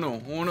 oh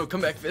no, oh no,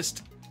 come back,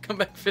 Fist. Come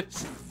back,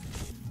 Fist.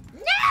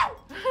 No!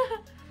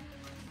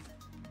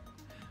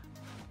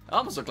 I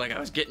almost looked like I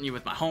was getting you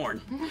with my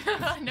horn.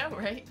 I know,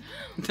 right?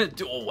 The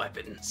dual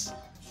weapons.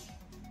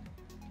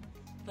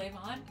 Flame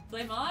on?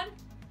 Flame on?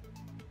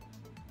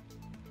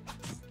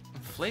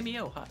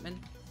 Flameo, Hotman.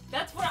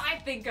 That's what I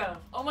think of.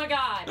 Oh my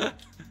god.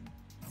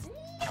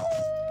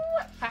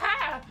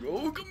 Haha!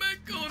 Oh, come back,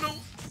 oh no.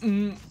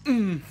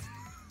 Hotman.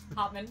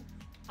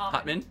 Hotman,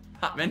 Hotman,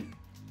 Hotman.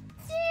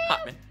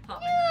 Hotman.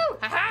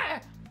 Haha!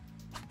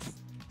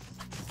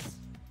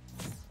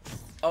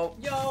 Oh,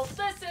 Yo,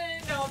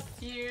 listen up.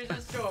 Here's a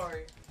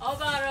story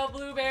about a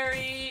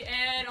blueberry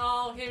and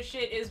all his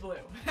shit is blue.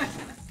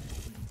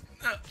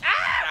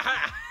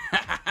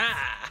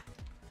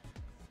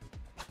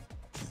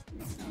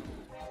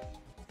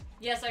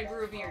 Yes, I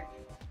grew a beard.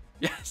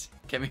 Yes,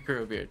 Kemi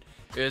grew a beard.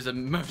 It is a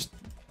most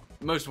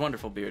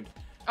wonderful beard.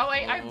 Oh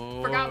wait, I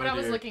Oh, forgot what I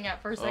was dear. looking at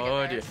for a second Oh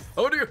there. dear,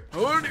 oh dear,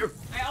 oh dear.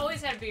 I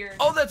always had beard.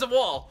 Oh, that's a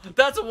wall.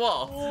 That's a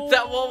wall.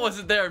 That wall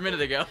wasn't there a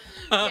minute ago.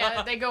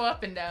 Yeah, they go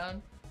up and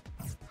down.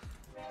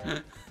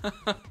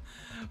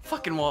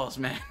 Fucking walls,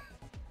 man.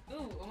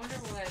 Ooh, I wonder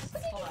what.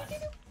 Hold on.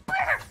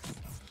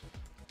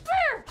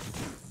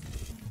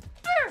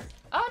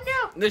 Oh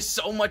no! There's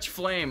so much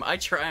flame. I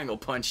triangle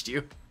punched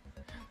you.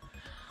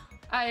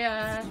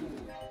 I'm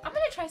gonna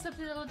try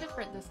something a little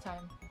different this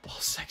time. Wall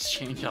sex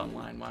change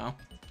online. Wow.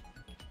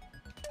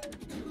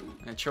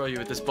 I troll you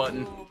with this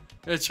button.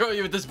 I troll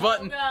you with this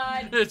button. Oh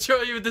god. I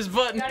troll you with this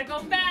button. Gotta go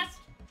fast.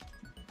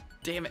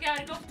 Damn it.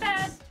 Gotta go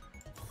fast.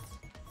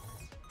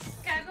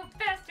 Gotta go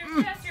faster,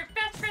 faster,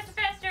 faster,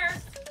 faster,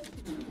 faster.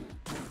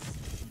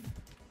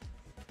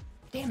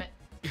 Damn it.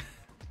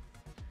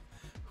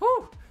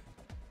 Whew.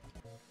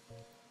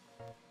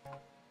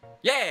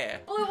 Yeah.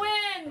 Blue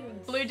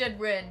wins. Blue did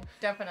win,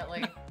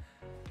 definitely. All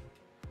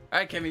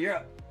right, Kimmy, you're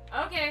up.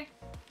 Okay.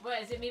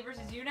 What, is it me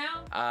versus you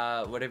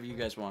now? Whatever you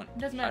guys want.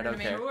 Doesn't I matter don't to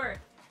me. care. Sure.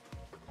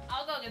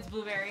 I'll go against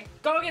Blueberry.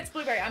 Go against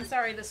Blueberry. I'm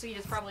sorry, the seat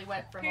is probably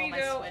wet from Here all you my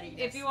go. sweatiness.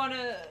 If you want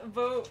to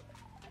vote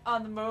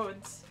on the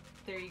modes,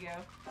 there you go.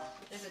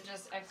 Is it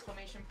just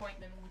exclamation point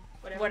then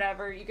whatever?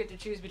 Whatever, you get to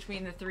choose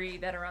between the 3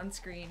 that are on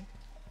screen.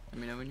 Let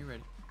me know when you're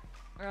ready.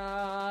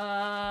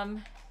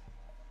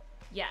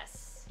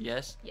 Yes.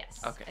 Yes. Yes.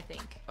 Okay. I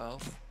think. Oh.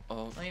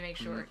 Let me make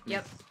sure. Mm, mm.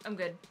 Yep, I'm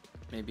good.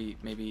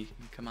 Maybe.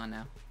 Come on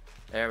now.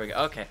 There we go.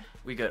 Okay,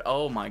 we good.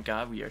 Oh my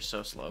God, we are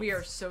so slow. We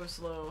are so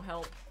slow.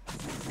 Help.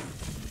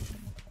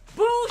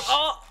 Boosh!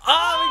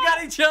 Oh, we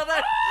got each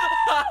other.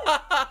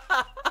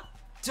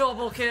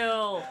 Double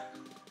kill.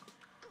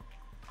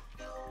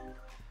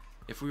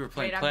 If we were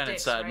playing Wait, I'm Planet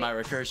dicks, Side, right? my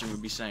recursion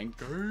would be saying,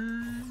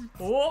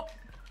 Oh.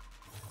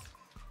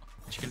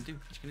 What you gonna do?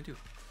 What you gonna do?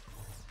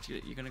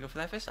 You gonna go for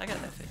that fist? I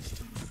got that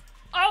fist.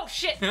 Oh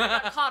shit! I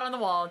got caught on the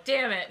wall.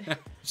 Damn it.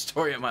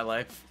 Story of my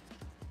life.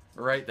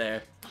 Right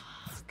there.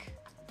 Fuck.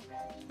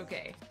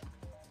 Okay.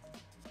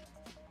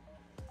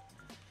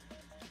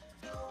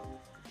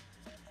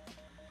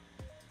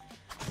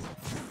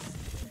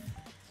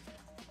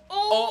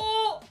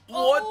 Oh,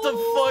 what the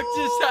fuck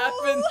just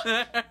happened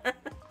there?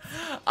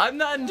 I'm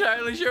not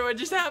entirely sure what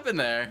just happened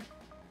there.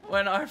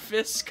 When our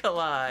fists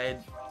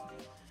collide.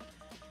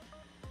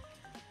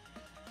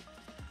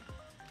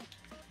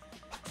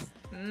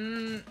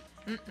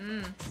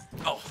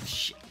 Oh,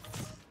 shit.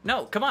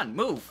 No, come on,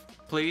 move.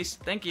 Please.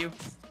 Thank you.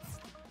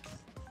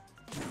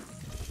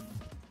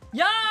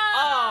 Yes!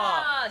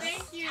 Oh!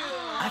 Thank you.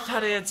 I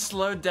thought it had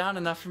slowed down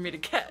enough for me to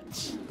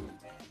catch.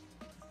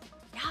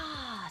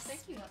 Yes!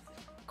 Thank you.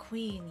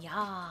 Queen,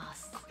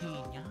 yes.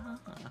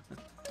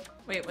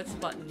 Wait, what's the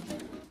button?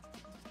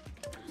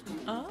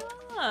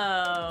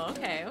 Oh,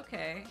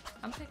 okay.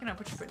 I'm picking up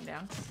what you're putting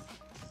down.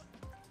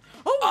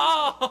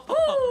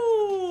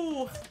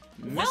 Oh! Ooh!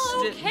 Missed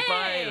it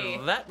Okay.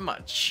 by that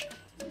much.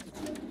 Oh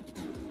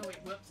wait,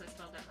 whoops, I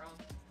spelled that wrong.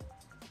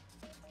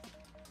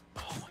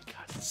 Oh my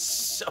God, it's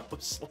so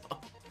slow.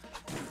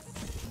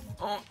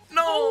 Oh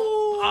no!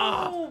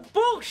 Oh,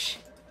 boosh!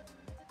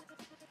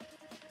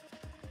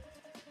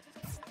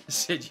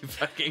 Sid, you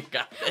fucking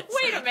got this.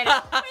 Wait a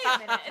minute.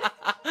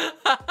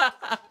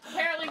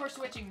 Apparently we're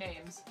switching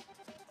names.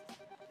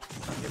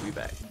 Okay, we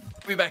back.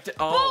 We back to.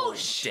 Oh,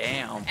 Boosh!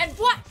 damn. And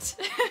what?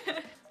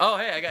 Oh,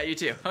 hey, I got you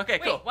too. Okay,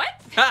 Wait, cool. what?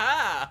 Ha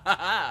ha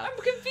ha! I'm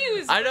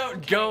confused. I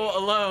don't go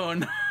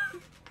alone.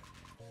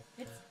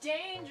 It's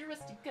dangerous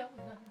to go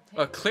alone.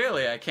 Well,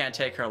 clearly I can't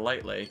take her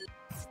lightly.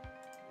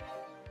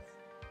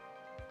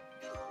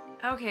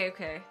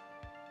 Okay.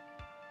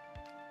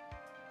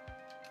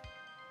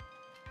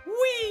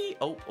 Whee!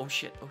 Oh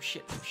shit.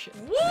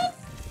 Whoop!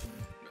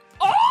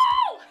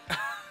 Oh!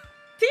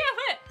 Damn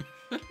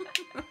it!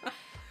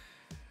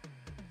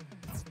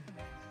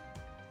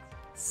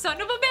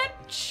 Son of a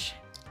bitch!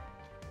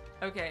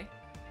 Okay.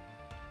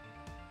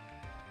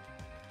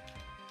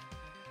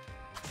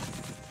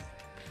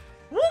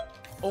 Whoop!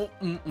 Oh,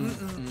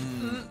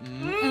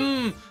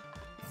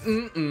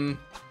 Getting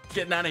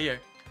out of here.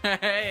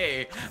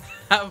 Hey,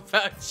 how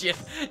about you?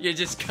 You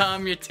just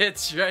calm your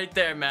tits right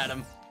there,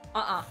 madam.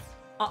 No!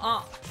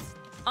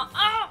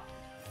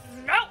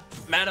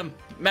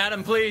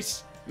 Madam,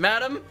 please.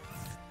 Madam.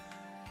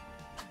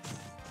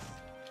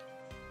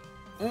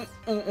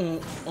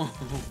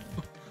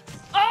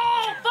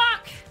 Oh,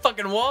 fuck!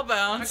 Fucking wall I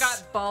bounce.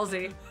 got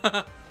ballsy.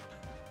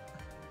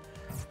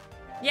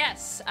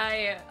 Yes,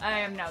 I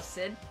am now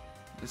Cid.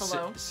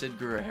 Hello. Cid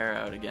grew her hair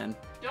out again.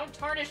 Don't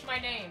tarnish my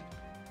name.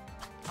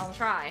 I'll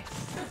try.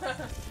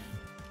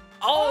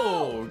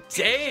 Oh,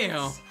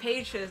 damn.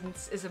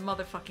 Patience is a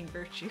motherfucking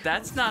virtue.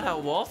 That's not how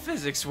wall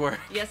physics work.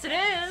 Yes, it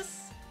is.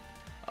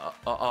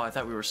 Oh, I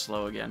thought we were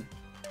slow again.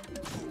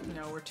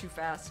 No, we're too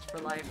fast for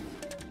life.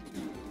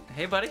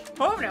 Hey, buddy.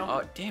 Oh, no.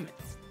 Oh, damn it.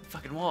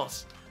 Fucking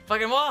walls.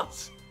 Fucking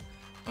walls.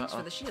 Thanks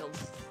for the shield.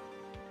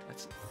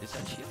 Is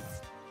that shield?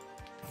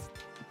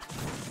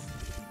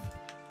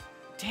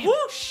 Damn.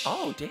 Whoosh!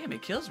 Oh, damn,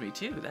 it kills me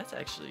too. That's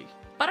actually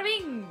Bada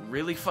bing!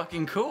 really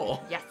fucking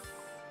cool. Yes.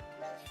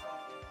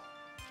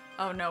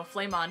 Oh no,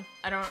 flame on.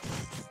 I don't.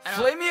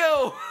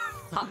 Flameo!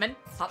 Hotman.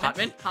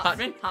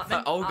 Hotman?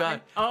 Oh,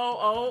 God.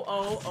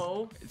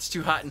 Oh. It's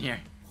too hot in here.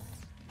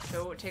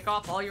 So take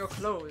off all your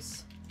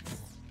clothes.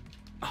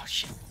 Oh,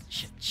 shit.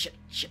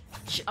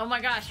 Oh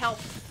my gosh, help.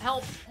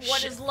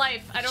 What is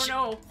life? I don't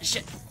know.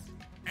 Shit.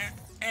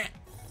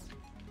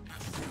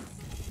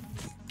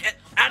 Get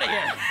out of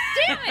here.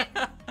 Damn it!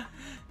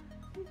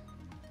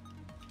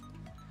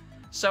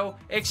 So,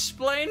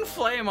 explain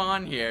flame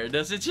on here.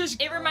 Does it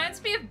just... It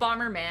reminds me of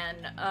Bomberman,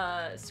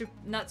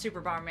 not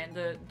Super Bomberman,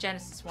 the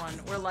Genesis one,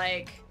 where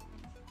like,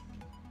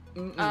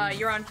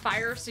 you're on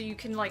fire so you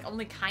can like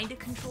only kind of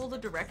control the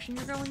direction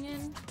you're going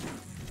in.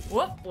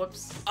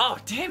 Whoops. Oh,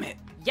 damn it.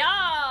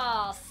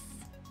 Yes!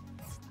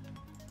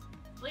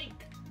 Link.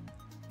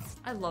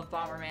 I love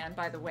Bomberman,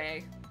 by the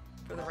way,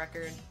 for the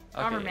record.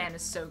 Okay. Bomberman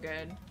is so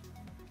good.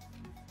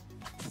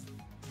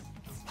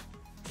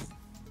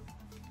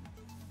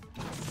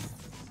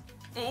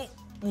 Ow.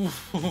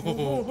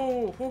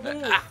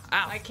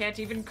 I can't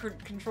even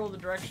control the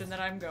direction that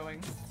I'm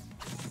going.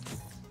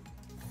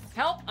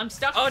 Help! I'm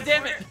stuck. Oh, in a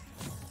damn corner. it.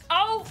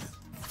 Oh!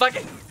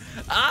 Fucking...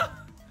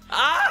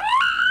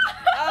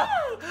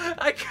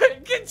 I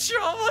couldn't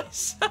control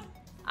myself.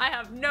 I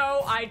have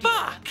no idea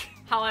Fuck.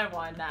 how I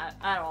won that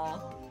at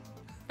all.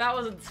 That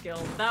wasn't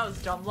skill. That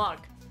was dumb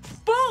luck.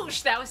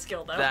 Boosh! That was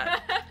skill though.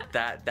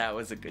 That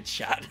was a good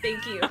shot.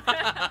 Thank you.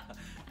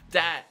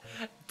 That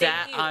you.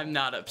 I'm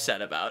not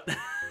upset about.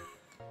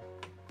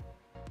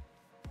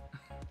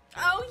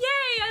 Oh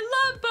yay!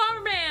 I love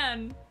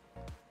Bomberman.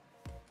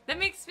 That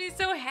makes me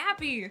so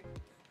happy.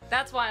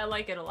 That's why I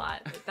like it a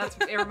lot.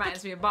 It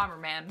reminds me of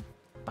Bomberman,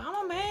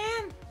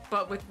 Bomberman.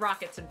 but with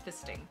rockets and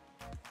fisting.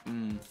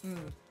 Mm-hmm.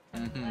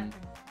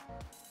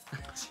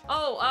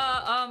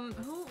 Oh,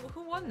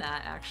 who won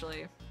that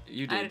actually?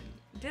 You did.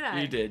 Did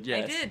I? You did,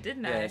 yes. I did,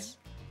 didn't Yes.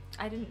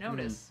 I? I didn't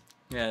notice.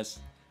 Yes.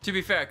 To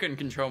be fair, I couldn't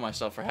control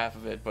myself for half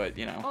of it, but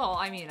you know. Well,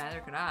 I mean, neither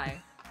could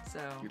I. So.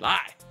 You lie.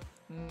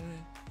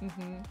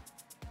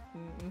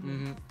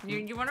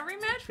 You want a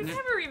rematch? We can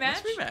have a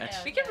rematch. Let's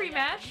rematch. We can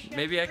rematch.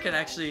 Maybe I can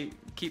actually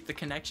keep the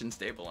connection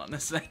stable on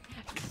this thing.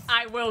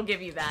 I will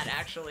give you that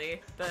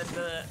actually.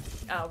 The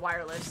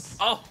wireless.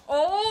 Oh,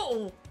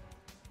 Oh!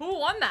 Who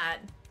won that?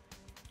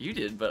 you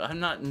did, but I'm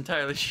not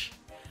entirely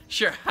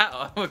sure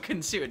how. I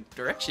couldn't see what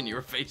direction you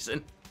were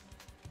facing.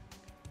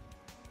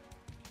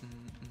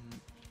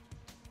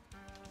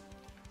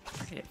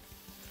 I get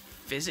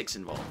physics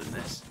involved in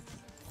this.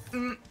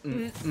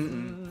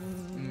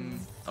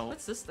 Oh,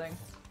 What's this thing?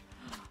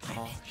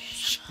 oh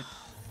shit.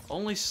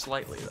 Only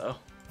slightly though.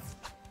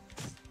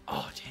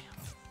 Oh damn.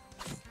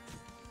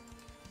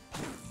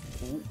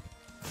 Ooh.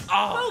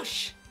 Oh,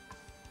 Boosh!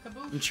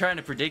 I'm trying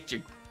to predict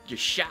your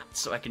shots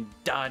so I can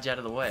dodge out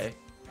of the way.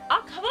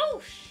 Ah,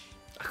 kaboosh!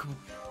 I'm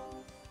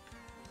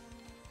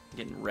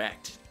getting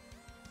wrecked.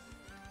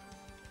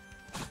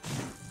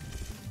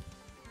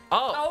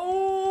 Oh!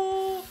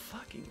 Oh!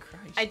 Fucking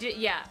Christ. I did,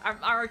 yeah.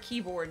 Our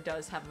keyboard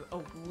does have a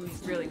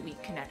really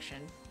weak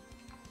connection.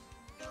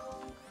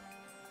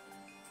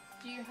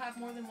 Do you have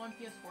more than one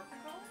PS4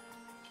 controller?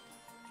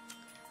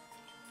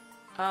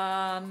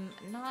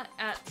 Not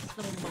at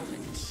the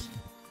moment.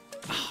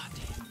 Oh,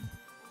 damn.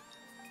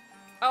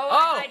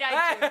 Oh, I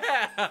died too.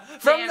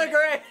 From Damn the it.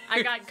 grave!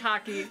 I got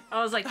cocky.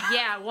 I was like,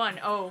 yeah, one.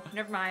 Oh,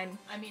 never mind.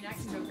 I mean, I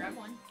can go grab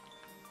one.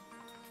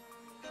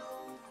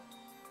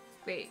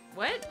 Wait,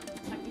 what? I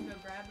can go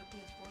grab a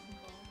PS4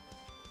 controller.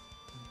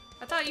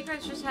 I thought you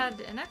guys just had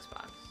an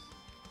Xbox.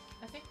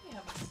 I think we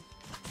have one.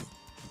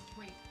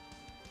 Wait.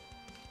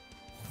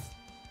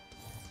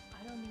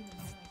 I don't even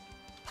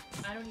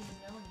know. I don't even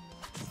know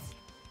anymore.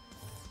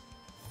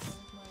 What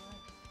is my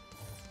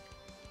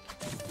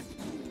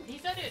life? He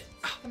said it's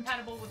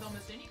compatible with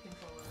almost any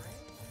controller, right?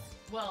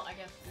 Well, I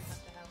guess we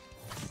have to have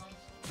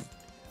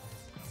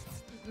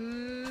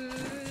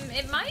console.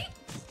 It might?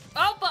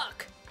 Oh,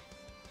 fuck!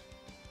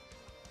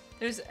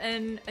 There's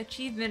an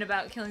achievement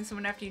about killing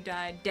someone after you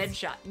die.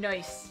 Deadshot.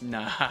 Nice.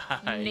 Nice.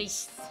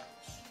 Nice.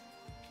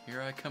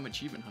 Here I come,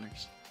 achievement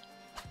hunters.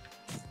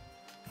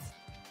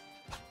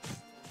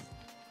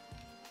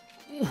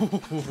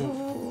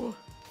 Ooh.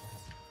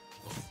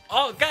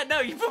 Oh god, no!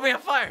 You put me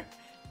on fire!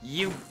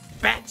 You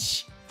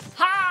bitch!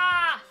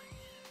 Ha!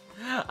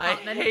 I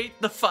hate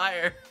the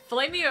fire.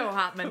 Flameo,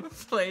 Hotman.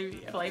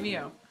 Flameo.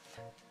 Flameo.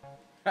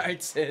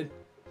 Alright, Sid.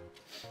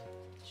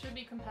 Should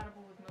be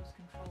compatible with most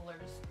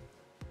controllers.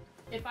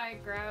 If I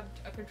grabbed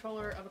a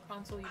controller of a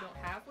console you don't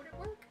have, would it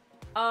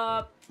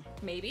work?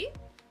 Maybe?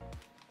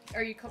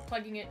 Are you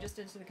plugging it just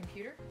into the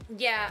computer?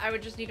 Yeah, I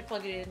would just need to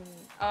plug it in.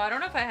 I don't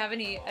know if I have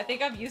any. I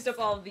think I've used up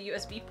all of the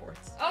USB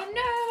ports. Oh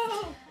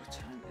no! What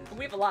time is it?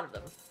 We have a lot of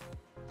them.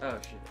 Oh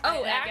shit.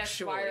 Oh, And I guess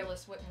actually.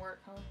 wireless wouldn't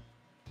work, huh?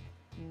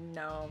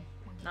 No.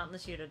 Not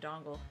unless you had a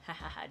dongle.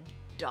 Hahaha,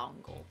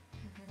 dongle.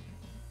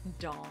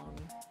 Dong.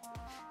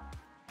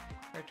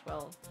 Or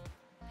 12.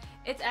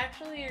 It's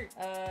actually,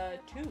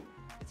 2.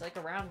 It's like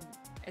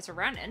it's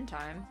around end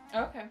time.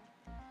 Okay.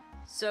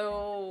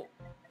 So,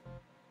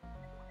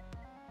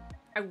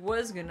 I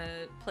was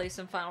gonna play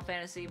some Final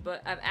Fantasy,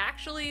 but I'm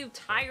actually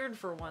tired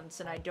for once,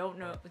 and I don't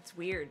know. It's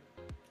weird.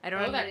 I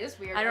don't know. Oh, that is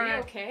weird. I don't Are you know.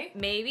 okay?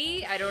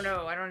 Maybe? I don't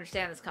know. I don't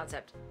understand this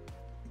concept.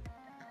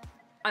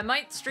 I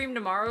might stream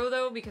tomorrow,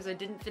 though, because I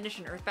didn't finish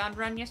an Earthbound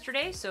run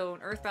yesterday, so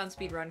an Earthbound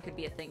speed run could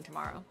be a thing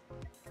tomorrow.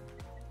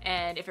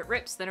 And if it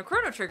rips, then a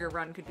Chrono Trigger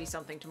run could be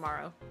something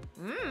tomorrow.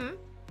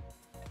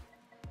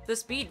 The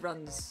speed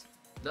runs.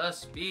 The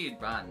speed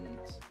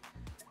runs.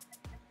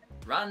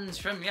 Runs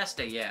from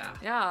yesteryear.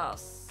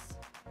 Yes.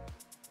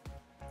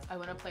 I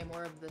want to play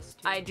more of this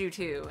too. I do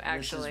too,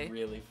 actually. This is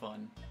really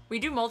fun. We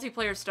do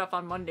multiplayer stuff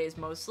on Mondays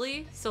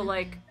mostly, so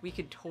like we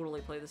could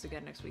totally play this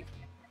again next week.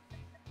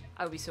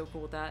 I would be so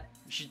cool with that.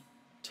 We should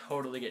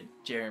totally get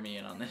Jeremy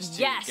in on this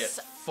too. Yes! Get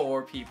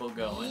 4 people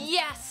going.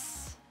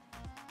 Yes!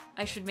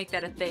 I should make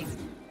that a thing.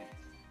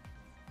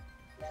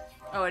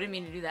 Oh, I didn't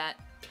mean to do that.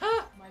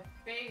 My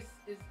face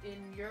is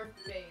in your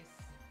face.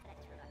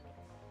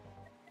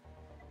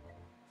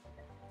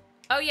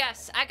 Oh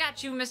yes, I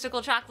got you,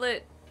 Mystical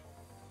Chocolate.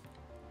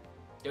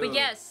 But Dude,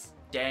 yes.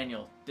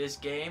 Daniel, this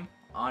game,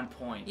 on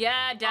point.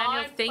 Yeah,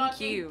 Daniel, On thank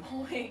fucking you.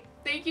 point.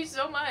 Thank you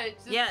so much.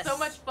 This Yes. is so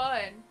much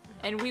fun.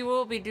 And we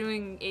will be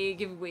doing a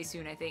giveaway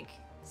soon, I think.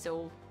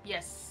 So,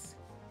 Yes.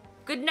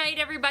 good night,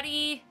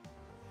 everybody.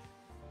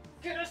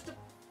 Get us to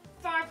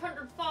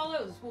 500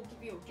 follows. We'll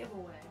give you a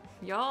giveaway.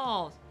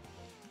 Y'all.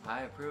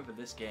 I approve of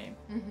this game.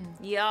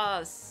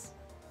 Yes.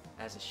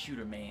 As a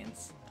shooter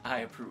mains, I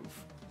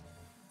approve.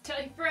 Tell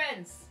your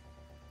friends.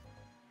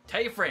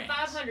 Tell your friends.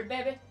 500,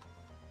 baby.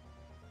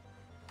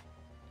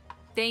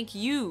 Thank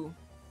you.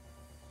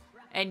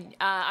 And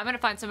I'm gonna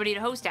find somebody to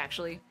host,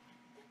 actually.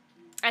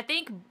 I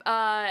think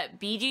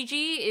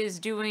BGG is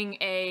doing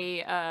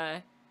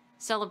a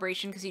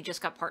celebration because he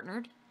just got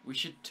partnered. We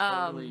should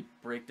totally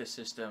break the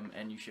system,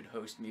 and you should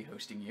host me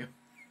hosting you.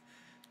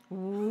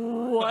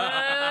 What?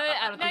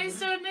 I don't think. Nice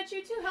to meet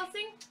you too,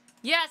 Helsing.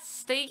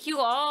 Yes, thank you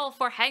all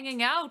for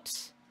hanging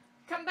out.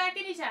 Come back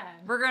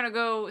anytime. We're gonna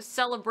go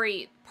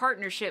celebrate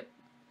partnership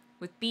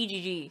with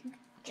BGG.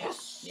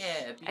 Yes.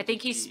 Yeah. I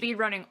think he's BGG.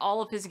 speedrunning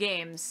all of his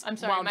games I'm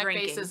sorry, while my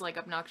drinking. face is like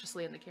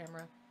obnoxiously in the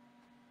camera.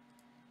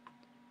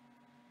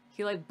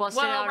 He like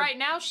busted Well, out. right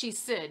now she's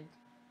Cid.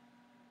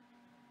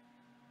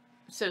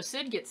 So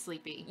Cid gets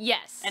sleepy.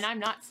 Yes. And I'm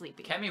not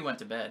sleepy. Kemi went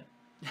to bed.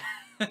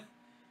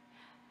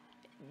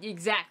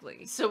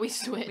 Exactly. So we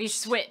switched. We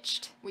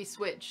switched. We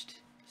switched.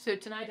 So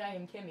tonight I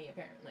am Kemi,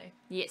 apparently.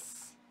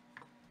 Yes.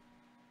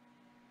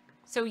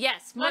 So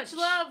yes, Much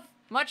love.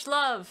 Much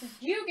love.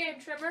 You, Game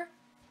Trimmer.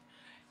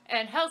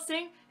 And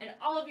Helsing. And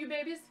all of you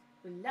babies.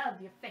 We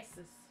love your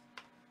faces.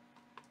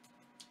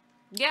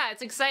 Yeah,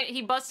 it's exciting.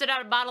 He busted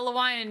out a bottle of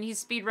wine and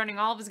he's speedrunning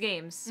all of his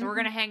games. So we're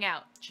gonna hang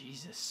out.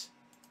 Jesus.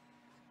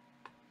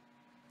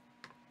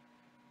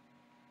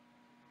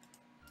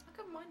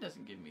 How come mine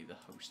doesn't give me the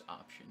host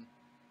option?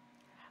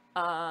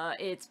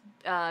 It's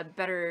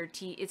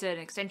it's an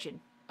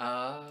extension.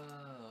 Oh.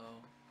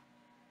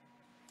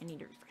 I need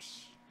to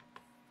refresh.